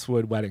Vivienne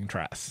Westwood wedding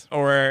dress,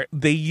 or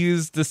they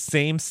used the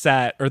same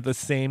set or the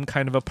same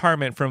kind of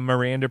apartment from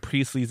Miranda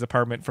Priestley's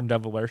apartment from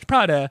Devil Wears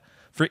Prada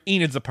for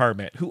Enid's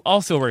apartment, who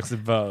also works at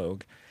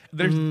Vogue.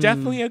 There's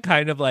definitely a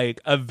kind of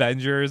like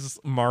Avengers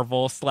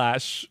Marvel /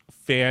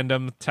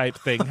 fandom type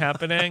thing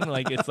happening.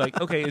 Like, it's like,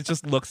 okay, it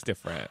just looks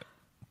different.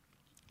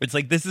 It's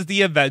like, this is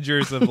the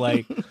Avengers of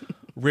like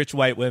rich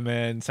white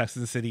women, Sex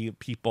and the City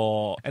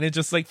people. And it's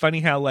just like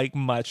funny how like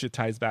much it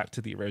ties back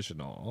to the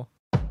original.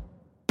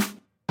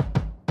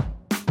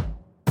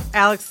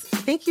 Alex,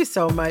 thank you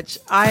so much.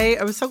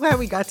 I'm so glad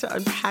we got to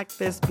unpack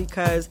this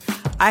because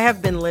I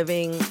have been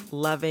living,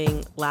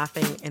 loving,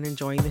 laughing, and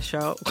enjoying the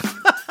show.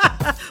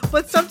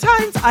 But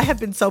sometimes I have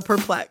been so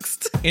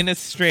perplexed. In a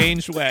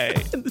strange way.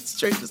 In the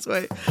strangest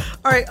way.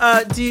 All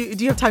right, do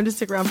you have time to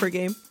stick around for a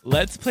game?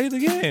 Let's play the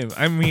game.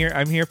 I'm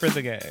here for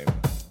the game.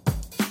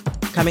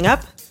 Coming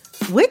up,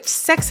 which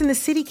Sex and the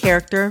City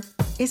character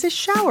is a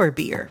shower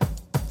beer?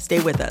 Stay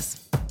with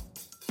us.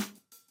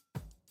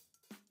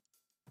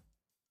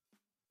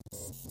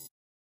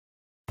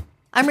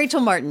 I'm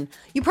Rachel Martin.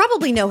 You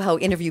probably know how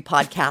interview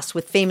podcasts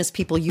with famous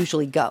people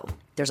usually go.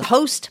 There's a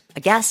host, a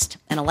guest,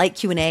 and a light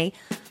Q&A.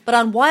 But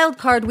on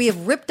Wildcard, we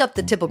have ripped up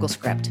the typical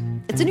script.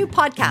 It's a new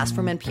podcast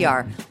from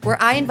NPR where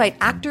I invite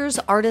actors,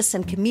 artists,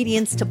 and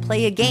comedians to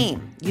play a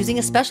game using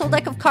a special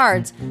deck of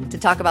cards to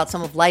talk about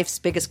some of life's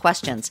biggest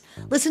questions.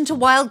 Listen to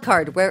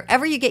Wildcard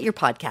wherever you get your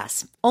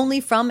podcasts,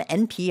 only from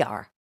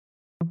NPR.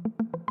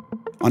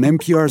 On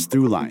NPR's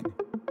Throughline.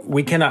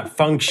 We cannot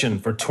function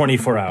for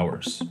 24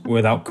 hours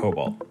without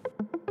cobalt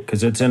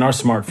because it's in our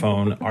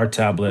smartphone, our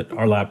tablet,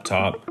 our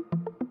laptop.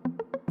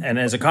 And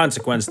as a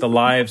consequence, the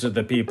lives of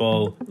the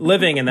people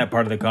living in that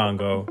part of the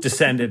Congo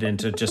descended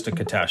into just a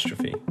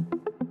catastrophe.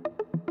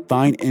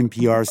 Find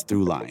NPR's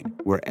Throughline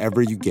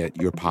wherever you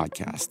get your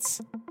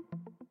podcasts.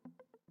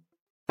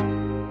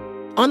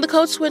 On the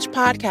Code Switch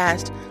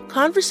podcast,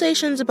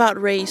 conversations about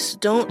race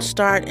don't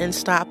start and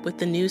stop with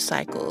the news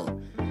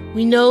cycle.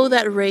 We know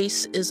that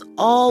race is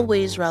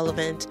always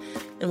relevant,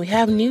 and we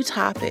have new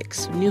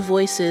topics, new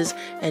voices,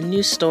 and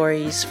new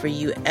stories for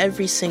you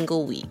every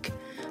single week.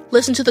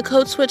 Listen to the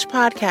Code Switch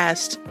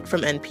podcast from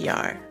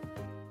NPR.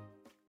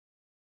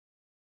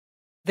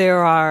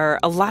 There are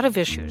a lot of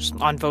issues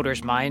on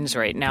voters' minds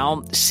right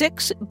now.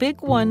 6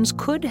 big ones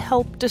could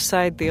help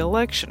decide the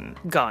election: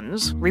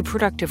 guns,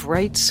 reproductive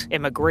rights,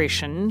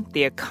 immigration,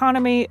 the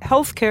economy,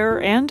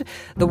 healthcare, and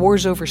the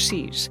wars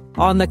overseas.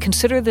 On the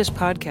Consider This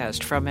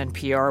podcast from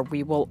NPR,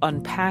 we will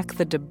unpack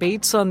the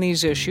debates on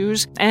these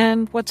issues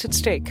and what's at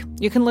stake.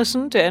 You can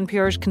listen to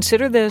NPR's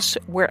Consider This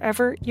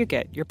wherever you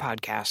get your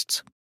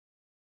podcasts.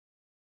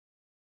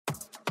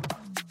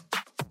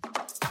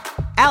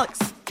 Alex.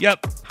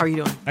 Yep. How are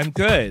you doing? I'm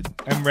good.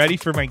 I'm ready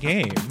for my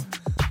game.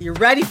 You're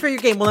ready for your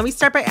game. Well, let me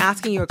start by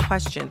asking you a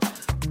question.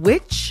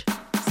 Which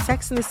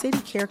Sex and the City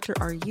character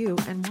are you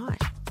and why?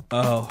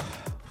 Oh,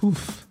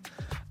 oof.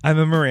 I'm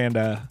a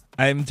Miranda.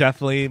 I'm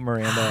definitely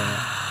Miranda.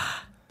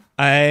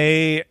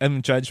 I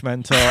am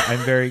judgmental. I'm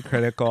very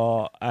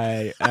critical.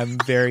 I am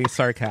very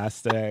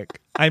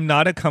sarcastic. I'm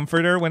not a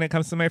comforter when it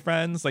comes to my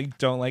friends. Like,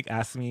 don't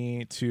ask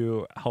me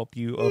to help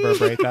you over a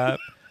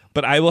breakup.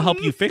 But I will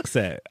help you fix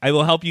it. I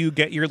will help you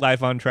get your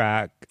life on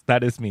track.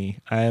 That is me.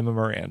 I am a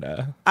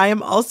Miranda. I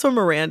am also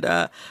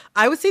Miranda.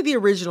 I would say the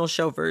original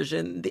show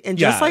version. And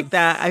just like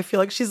that, I feel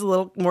like she's a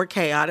little more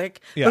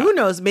chaotic. Yeah. But who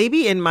knows?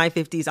 Maybe in my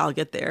 50s, I'll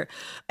get there.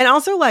 And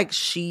also,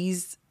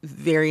 she's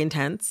very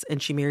intense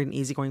and she married an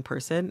easygoing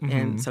person. Mm-hmm.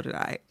 And so did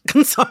I.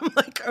 So I'm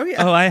like, oh,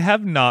 yeah. Oh, I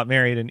have not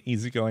married an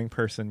easygoing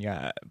person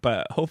yet.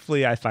 But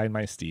hopefully I find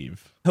my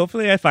Steve.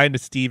 Hopefully I find a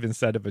Steve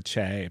instead of a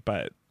Che.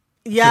 But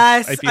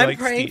yes, I'm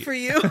praying for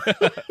you.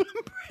 I'm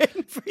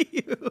praying for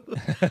you.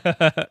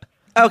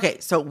 Okay,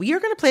 so we are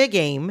going to play a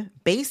game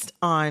based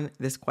on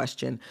this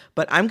question,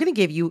 but I'm going to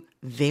give you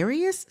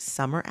various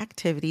summer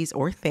activities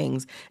or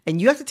things, and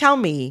you have to tell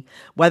me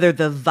whether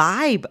the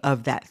vibe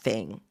of that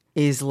thing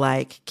is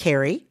like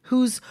Carrie,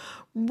 who's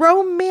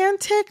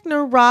romantic,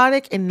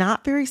 neurotic, and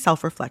not very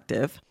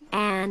self-reflective.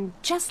 And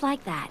just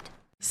like that.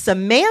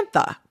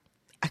 Samantha,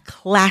 a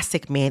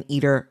classic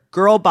man-eater,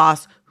 girl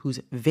boss who's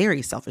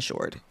very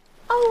self-assured.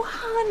 Oh,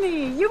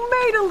 honey, you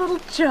made a little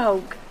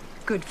joke.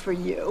 Good for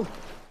you.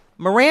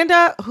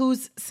 Miranda,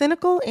 who's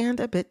cynical and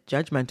a bit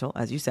judgmental,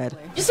 as you said.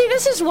 You see,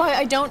 this is why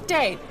I don't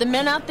date. The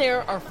men out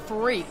there are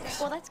freaks.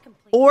 Well, that's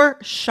complete. Or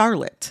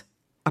Charlotte,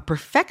 a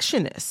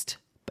perfectionist,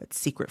 but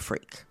secret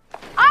freak.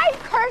 I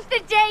cursed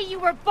the day you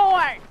were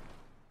born.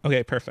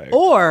 Okay, perfect.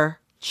 Or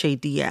Che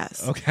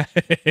Diaz.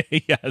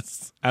 Okay,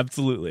 yes,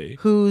 absolutely.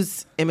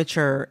 Who's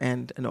immature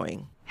and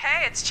annoying.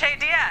 Hey, it's Che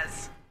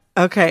Diaz.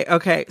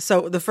 Okay.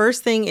 So the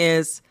first thing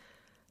is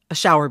a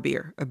shower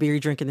beer, a beer you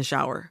drink in the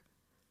shower.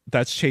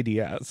 That's Che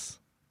Diaz.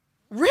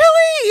 Really?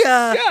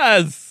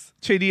 Yes.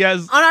 Che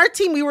Diaz. On our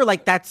team, we were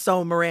like, that's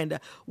so Miranda.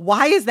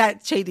 Why is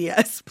that Che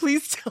Diaz?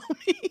 Please tell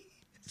me.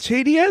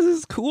 Che Diaz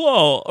is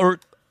cool, or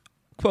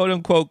quote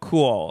unquote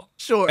cool.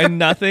 Sure. And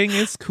nothing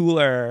is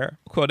cooler,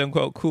 quote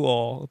unquote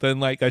cool,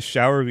 than a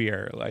shower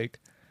beer.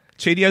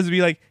 Che Diaz would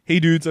be like, hey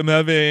dudes, I'm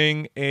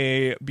having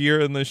a beer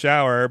in the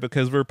shower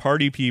because we're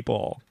party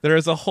people. There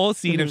is a whole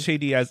scene of Che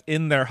Diaz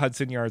in their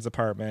Hudson Yards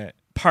apartment,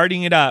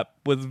 partying it up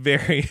with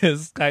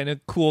various kind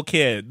of cool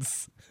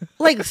kids.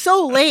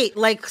 So late,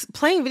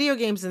 playing video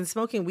games and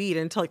smoking weed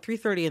until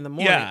 3:30 in the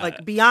morning. Yeah.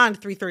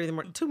 Beyond 3:30 in the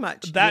morning. Too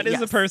much. That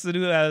is a person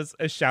who has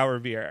a shower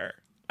beer.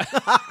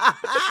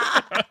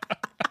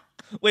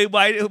 Wait,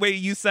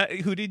 you said,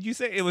 who did you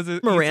say? It was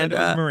Miranda. It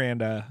was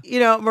Miranda.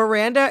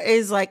 Miranda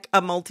is a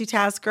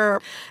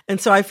multitasker. And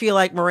so I feel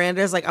like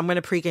Miranda is I'm going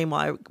to pregame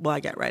while I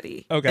get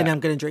ready. Okay. And I'm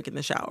going to drink in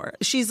the shower.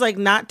 She's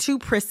not too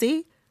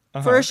prissy.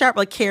 For a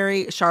shower,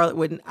 Carrie, Charlotte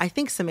wouldn't. I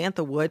think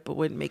Samantha would, but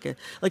wouldn't make it.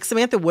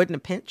 Samantha would in a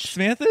pinch.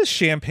 Samantha is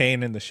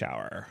champagne in the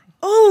shower.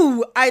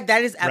 Oh,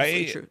 that is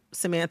absolutely true.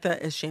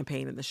 Samantha is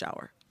champagne in the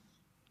shower.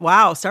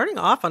 Wow, starting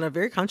off on a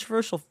very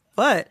controversial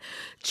foot.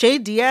 Che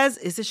Diaz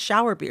is a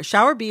shower beer.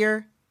 Shower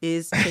beer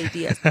is Che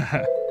Diaz.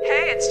 Hey,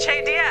 it's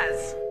Che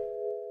Diaz.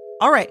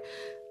 All right.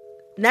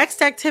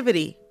 Next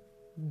activity,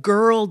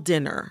 girl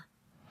dinner.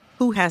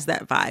 Who has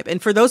that vibe? And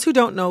for those who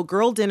don't know,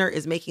 girl dinner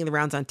is making the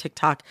rounds on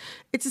TikTok.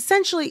 It's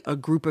essentially a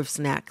group of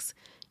snacks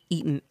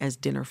eaten as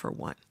dinner for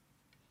one.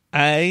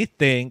 I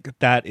think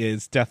that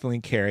is definitely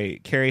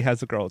Carrie. Carrie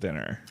has a girl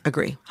dinner.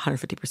 Agree,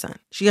 150%.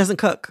 She doesn't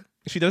cook.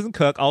 She doesn't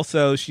cook.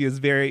 Also,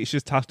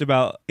 she's talked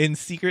about in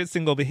secret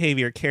single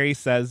behavior. Carrie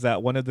says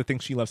that one of the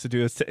things she loves to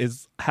do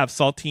is have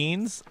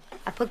saltines.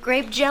 I put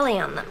grape jelly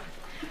on them.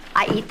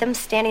 I eat them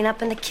standing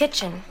up in the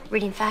kitchen,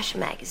 reading fashion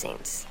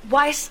magazines.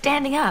 Why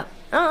standing up?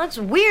 Oh, it's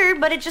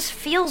weird, but it just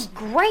feels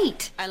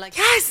great.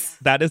 Yes!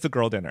 That is a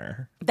girl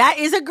dinner. That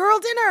is a girl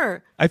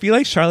dinner. I feel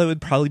like Charlotte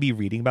would probably be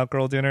reading about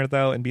girl dinner,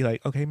 though, and be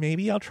like, okay,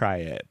 maybe I'll try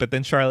it. But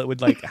then Charlotte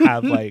would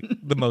have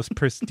the most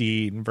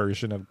pristine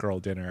version of girl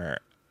dinner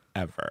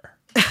ever.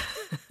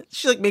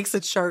 She makes a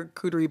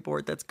charcuterie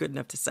board that's good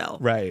enough to sell.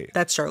 Right.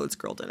 That's Charlotte's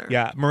girl dinner.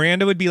 Yeah.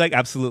 Miranda would be like,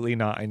 absolutely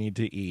not. I need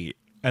to eat.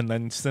 And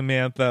then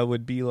Samantha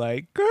would be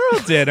like, girl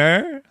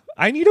dinner?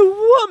 I need a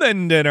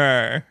woman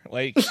dinner.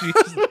 You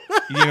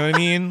know what I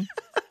mean?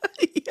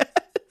 Yes.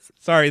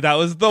 Sorry, that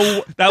was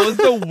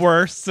the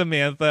worst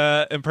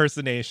Samantha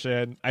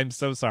impersonation. I'm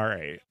so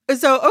sorry.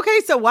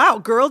 So wow,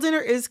 girl dinner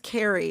is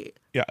Carrie.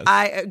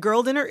 Yes.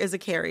 Girl dinner is a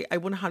Carrie. I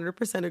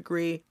 100%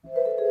 agree.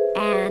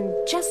 And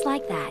just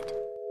like that.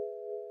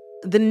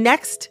 The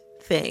next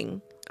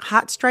thing,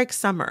 hot strike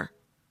summer.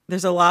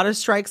 There's a lot of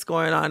strikes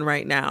going on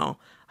right now.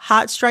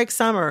 Hot strike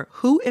summer.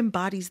 Who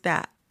embodies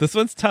that? This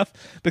one's tough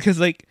because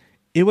like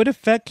it would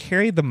affect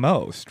Carrie the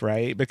most,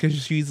 right? Because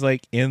she's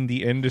like in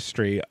the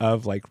industry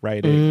of like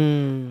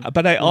writing.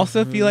 But I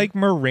also feel like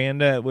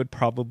Miranda would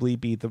probably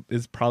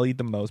is probably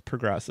the most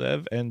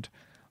progressive. And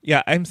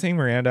yeah, I'm saying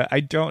Miranda. I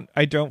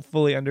don't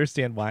fully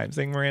understand why I'm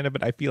saying Miranda,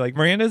 but I feel like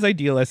Miranda's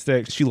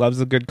idealistic. She loves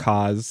a good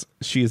cause.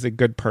 She is a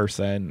good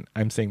person.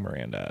 I'm saying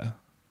Miranda.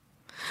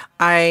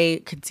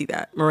 I could see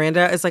that.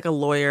 Miranda is like a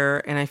lawyer,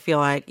 and I feel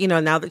like,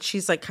 now that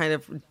she's like kind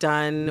of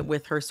done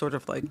with her sort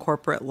of like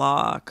corporate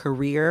law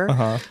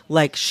career,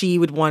 like she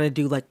would want to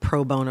do like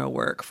pro bono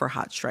work for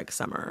Hot Strike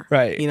Summer.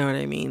 Right. You know what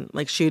I mean?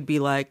 Like she would be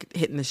like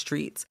hitting the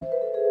streets.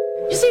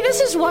 You see,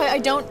 this is why I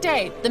don't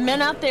date. The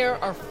men out there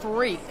are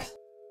freaks.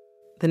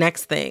 The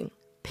next thing,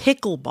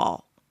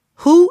 pickleball.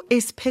 Who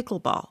is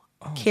pickleball?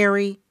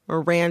 Carrie,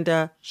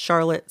 Miranda,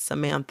 Charlotte,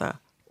 Samantha,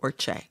 or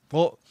Che?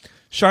 Well,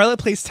 Charlotte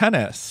plays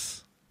tennis.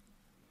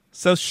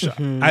 So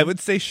I would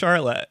say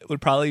Charlotte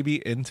would probably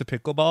be into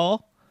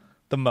pickleball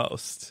the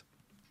most.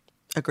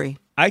 Agree.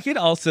 I could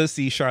also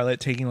see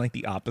Charlotte taking like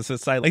the opposite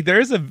side. Like there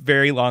is a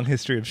very long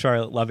history of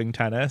Charlotte loving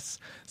tennis.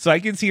 So I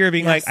can see her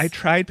being like, I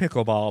tried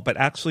pickleball, but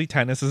actually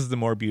tennis is the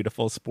more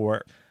beautiful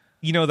sport.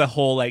 You know, the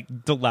whole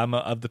like dilemma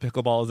of the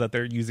pickleball is that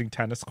they're using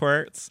tennis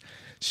courts.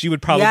 She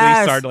would probably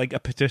start like a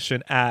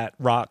petition at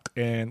Rock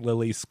and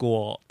Lily's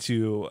school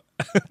to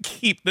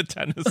keep the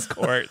tennis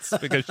courts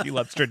because she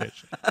loves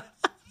tradition.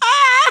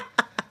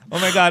 Oh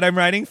my God, I'm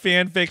writing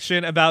fan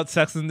fiction about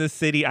Sex and the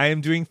City. I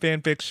am doing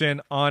fan fiction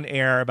on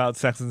air about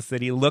Sex and the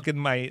City. Look at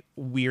my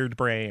weird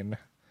brain.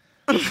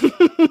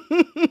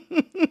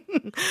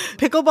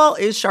 Pickleball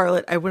is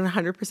Charlotte. I would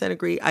 100%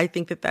 agree. I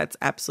think that that's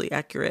absolutely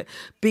accurate.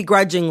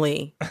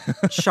 Begrudgingly,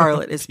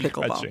 Charlotte is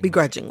pickleball.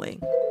 Begrudgingly.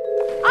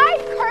 I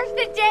curse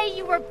the day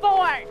you were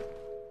born.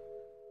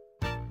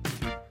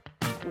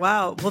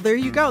 Wow. Well, there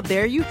you go.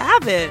 There you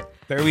have it.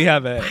 There we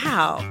have it.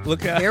 Wow.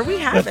 Look at there we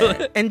have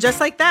it. And just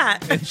like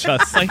that. And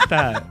just like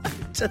that.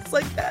 Just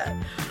like that.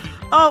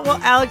 Oh, well,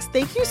 Alex,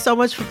 thank you so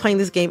much for playing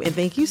this game. And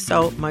thank you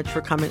so much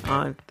for coming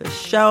on the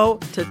show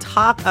to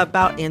talk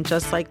about And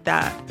Just Like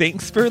That.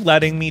 Thanks for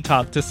letting me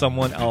talk to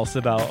someone else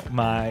about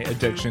my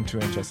addiction to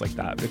And Just Like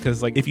That.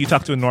 Because like if you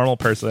talk to a normal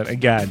person,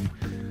 again,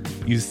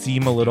 you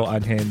seem a little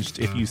unhinged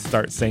if you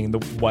start saying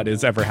what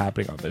is ever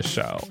happening on this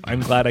show.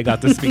 I'm glad I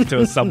got to speak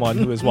to someone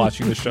who is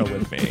watching the show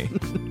with me.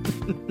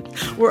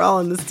 We're all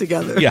in this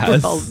together. Yes.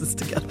 We're all in this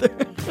together.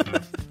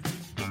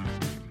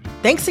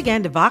 Thanks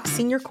again to Vox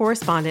senior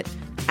correspondent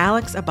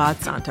Alex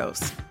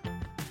Abad-Santos.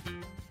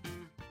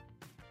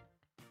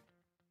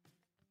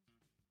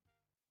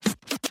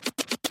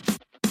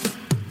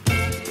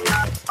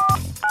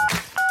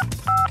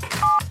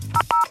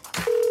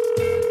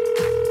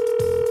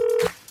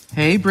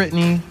 Hey,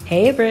 Brittany.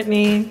 Hey,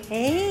 Brittany.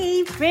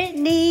 Hey,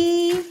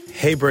 Brittany.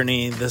 Hey,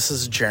 Brittany. This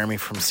is Jeremy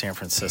from San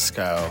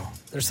Francisco.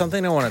 There's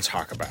something I want to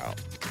talk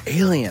about.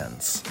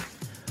 Aliens.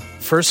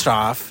 First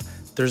off,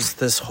 there's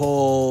this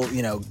whole,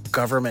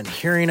 government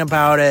hearing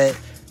about it.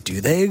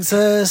 Do they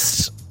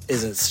exist?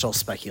 Is it still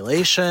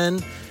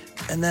speculation?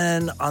 And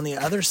then on the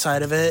other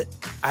side of it,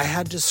 I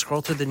had to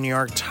scroll through the New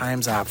York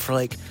Times app for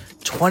like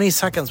 20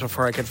 seconds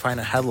before I could find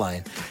a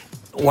headline.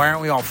 Why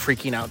aren't we all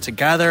freaking out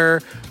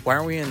together? Why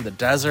aren't we in the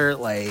desert,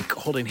 like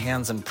holding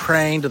hands and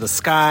praying to the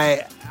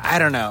sky? I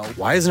don't know.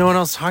 Why is no one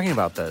else talking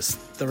about this?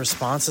 The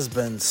response has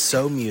been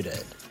so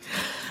muted.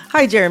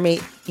 Hi, Jeremy.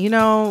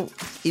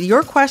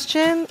 Your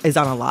question is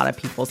on a lot of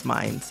people's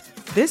minds.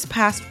 This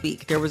past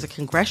week, there was a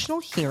congressional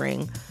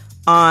hearing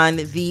on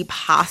the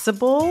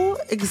possible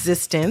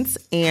existence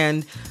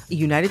and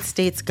United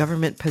States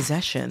government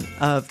possession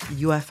of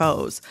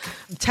UFOs.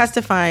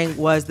 Testifying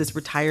was this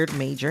retired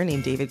major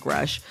named David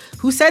Grush,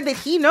 who said that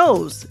he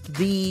knows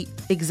the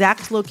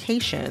exact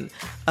location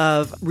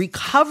of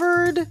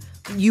recovered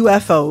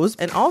UFOs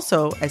and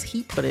also, as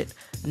he put it,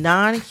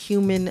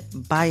 non-human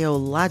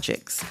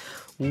biologics,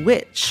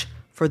 which,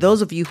 for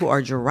those of you who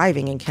are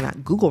driving and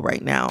cannot Google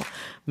right now,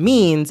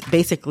 means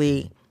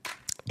basically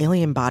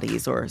alien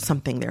bodies or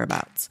something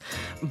thereabouts.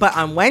 But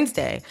on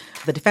Wednesday,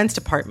 the Defense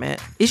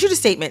Department issued a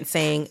statement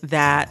saying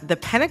that the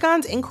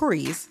Pentagon's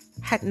inquiries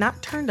had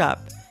not turned up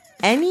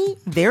any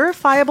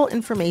verifiable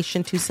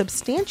information to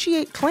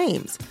substantiate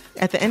claims.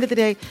 At the end of the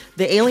day,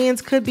 the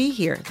aliens could be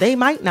here. They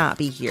might not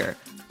be here.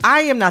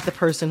 I am not the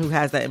person who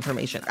has that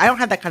information. I don't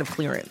have that kind of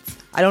clearance.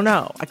 I don't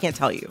know. I can't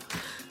tell you.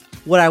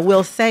 What I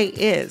will say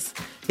is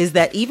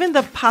that even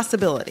the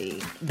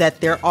possibility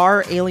that there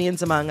are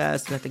aliens among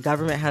us, that the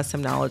government has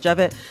some knowledge of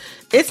it,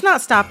 it's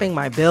not stopping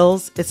my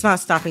bills. It's not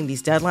stopping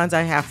these deadlines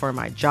I have for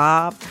my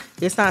job.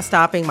 It's not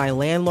stopping my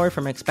landlord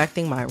from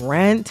expecting my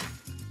rent.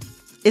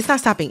 It's not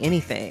stopping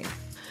anything.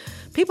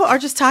 People are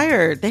just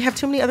tired. They have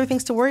too many other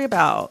things to worry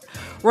about.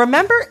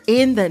 Remember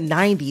in the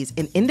 90s,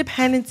 in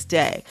Independence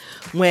Day,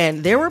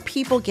 when there were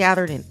people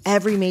gathered in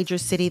every major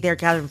city. They were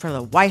gathered in front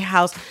of the White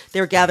House. They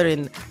were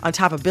gathered on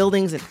top of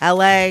buildings in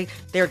LA.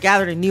 They were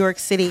gathered in New York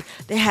City.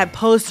 They had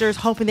posters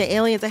hoping the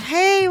aliens, like,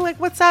 hey, like,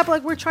 what's up?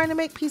 Like, we're trying to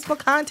make peaceful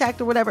contact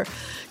or whatever.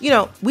 You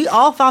know, we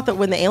all thought that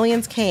when the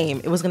aliens came,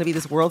 it was going to be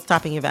this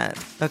world-stopping event,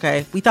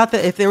 okay? We thought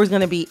that if there was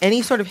going to be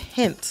any sort of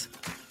hint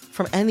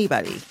from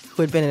anybody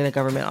who had been in a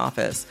government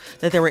office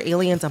that there were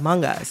aliens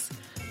among us,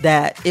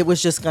 that it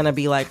was just going to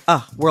be like,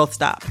 world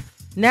stop.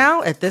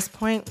 Now, at this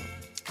point,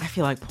 I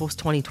feel like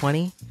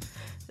post-2020,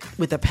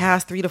 with the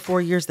past 3 to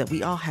 4 years that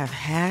we all have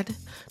had,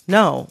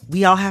 no,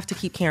 we all have to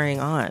keep carrying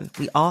on.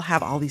 We all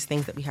have all these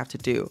things that we have to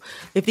do.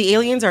 If the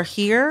aliens are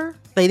here,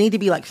 they need to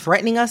be like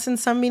threatening us in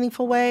some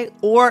meaningful way,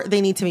 or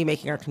they need to be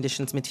making our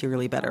conditions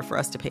materially better for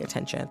us to pay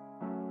attention.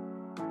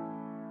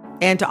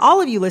 And to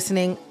all of you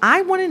listening,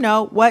 I want to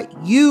know what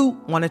you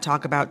want to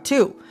talk about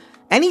too.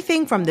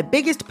 Anything from the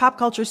biggest pop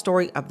culture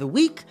story of the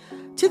week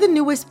to the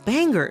newest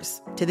bangers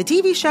to the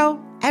TV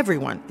show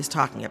everyone is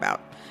talking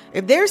about.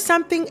 If there's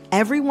something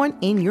everyone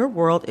in your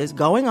world is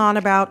going on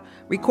about,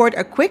 record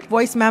a quick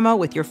voice memo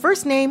with your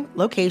first name,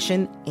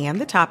 location, and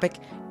the topic,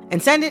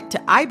 and send it to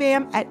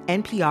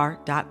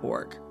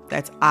ibam@npr.org.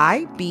 That's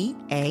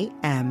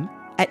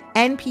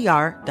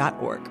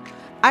IBAM@npr.org.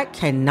 I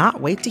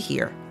cannot wait to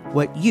hear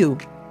what you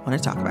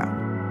want to talk about.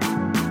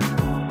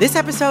 This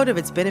episode of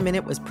It's Been a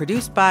Minute was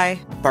produced by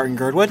Barton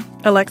Girdwood,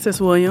 Alexis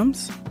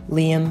Williams,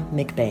 Liam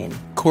McBain,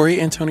 Corey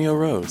Antonio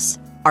Rose.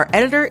 Our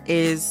editor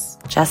is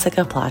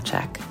Jessica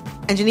Placzek.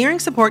 Engineering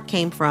support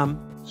came from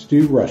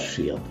Stu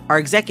Rushfield. Our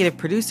executive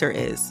producer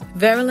is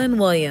Verilyn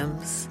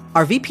Williams.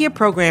 Our VP of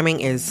programming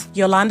is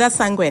Yolanda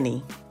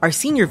Sanguini. Our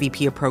senior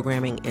VP of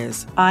programming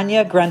is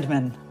Anya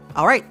Grundman.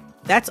 All right,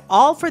 that's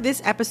all for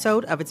this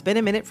episode of It's Been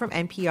a Minute from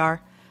NPR.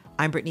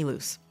 I'm Brittany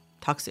Luce.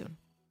 Talk soon.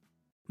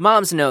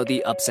 Moms know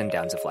the ups and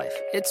downs of life.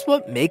 It's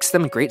what makes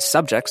them great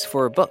subjects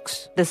for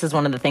books. This is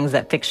one of the things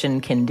that fiction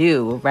can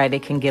do, right?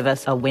 It can give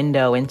us a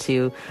window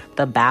into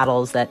the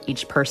battles that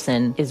each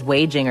person is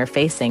waging or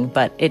facing,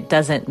 but it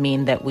doesn't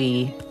mean that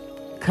we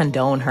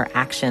condone her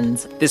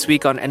actions. This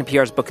week on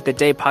NPR's Book of the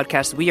Day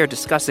podcast, we are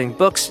discussing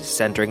books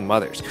centering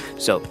mothers.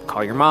 So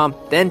call your mom,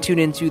 then tune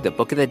into the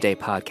Book of the Day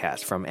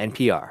podcast from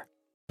NPR.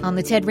 On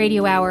the TED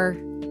Radio Hour,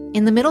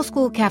 in the middle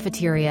school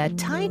cafeteria,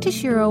 Tai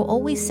Toshiro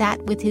always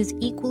sat with his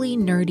equally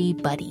nerdy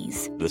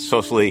buddies. The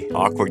socially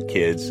awkward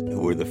kids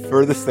who were the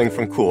furthest thing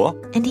from cool.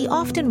 And he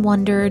often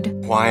wondered,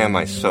 why am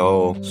I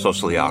so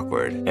socially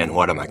awkward, and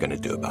what am I going to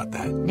do about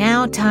that?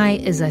 Now Tai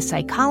is a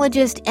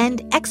psychologist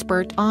and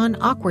expert on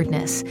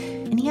awkwardness,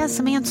 and he has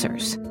some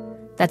answers.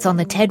 That's on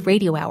the TED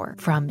Radio Hour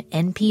from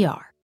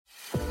NPR.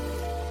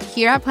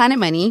 Here at Planet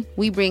Money,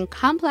 we bring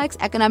complex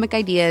economic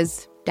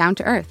ideas down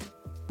to earth.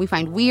 We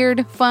find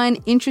weird, fun,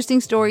 interesting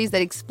stories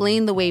that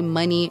explain the way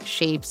money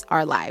shapes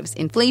our lives.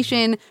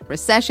 Inflation,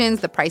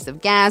 recessions, the price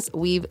of gas,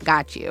 we've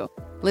got you.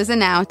 Listen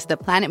now to the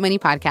Planet Money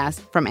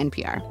podcast from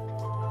NPR.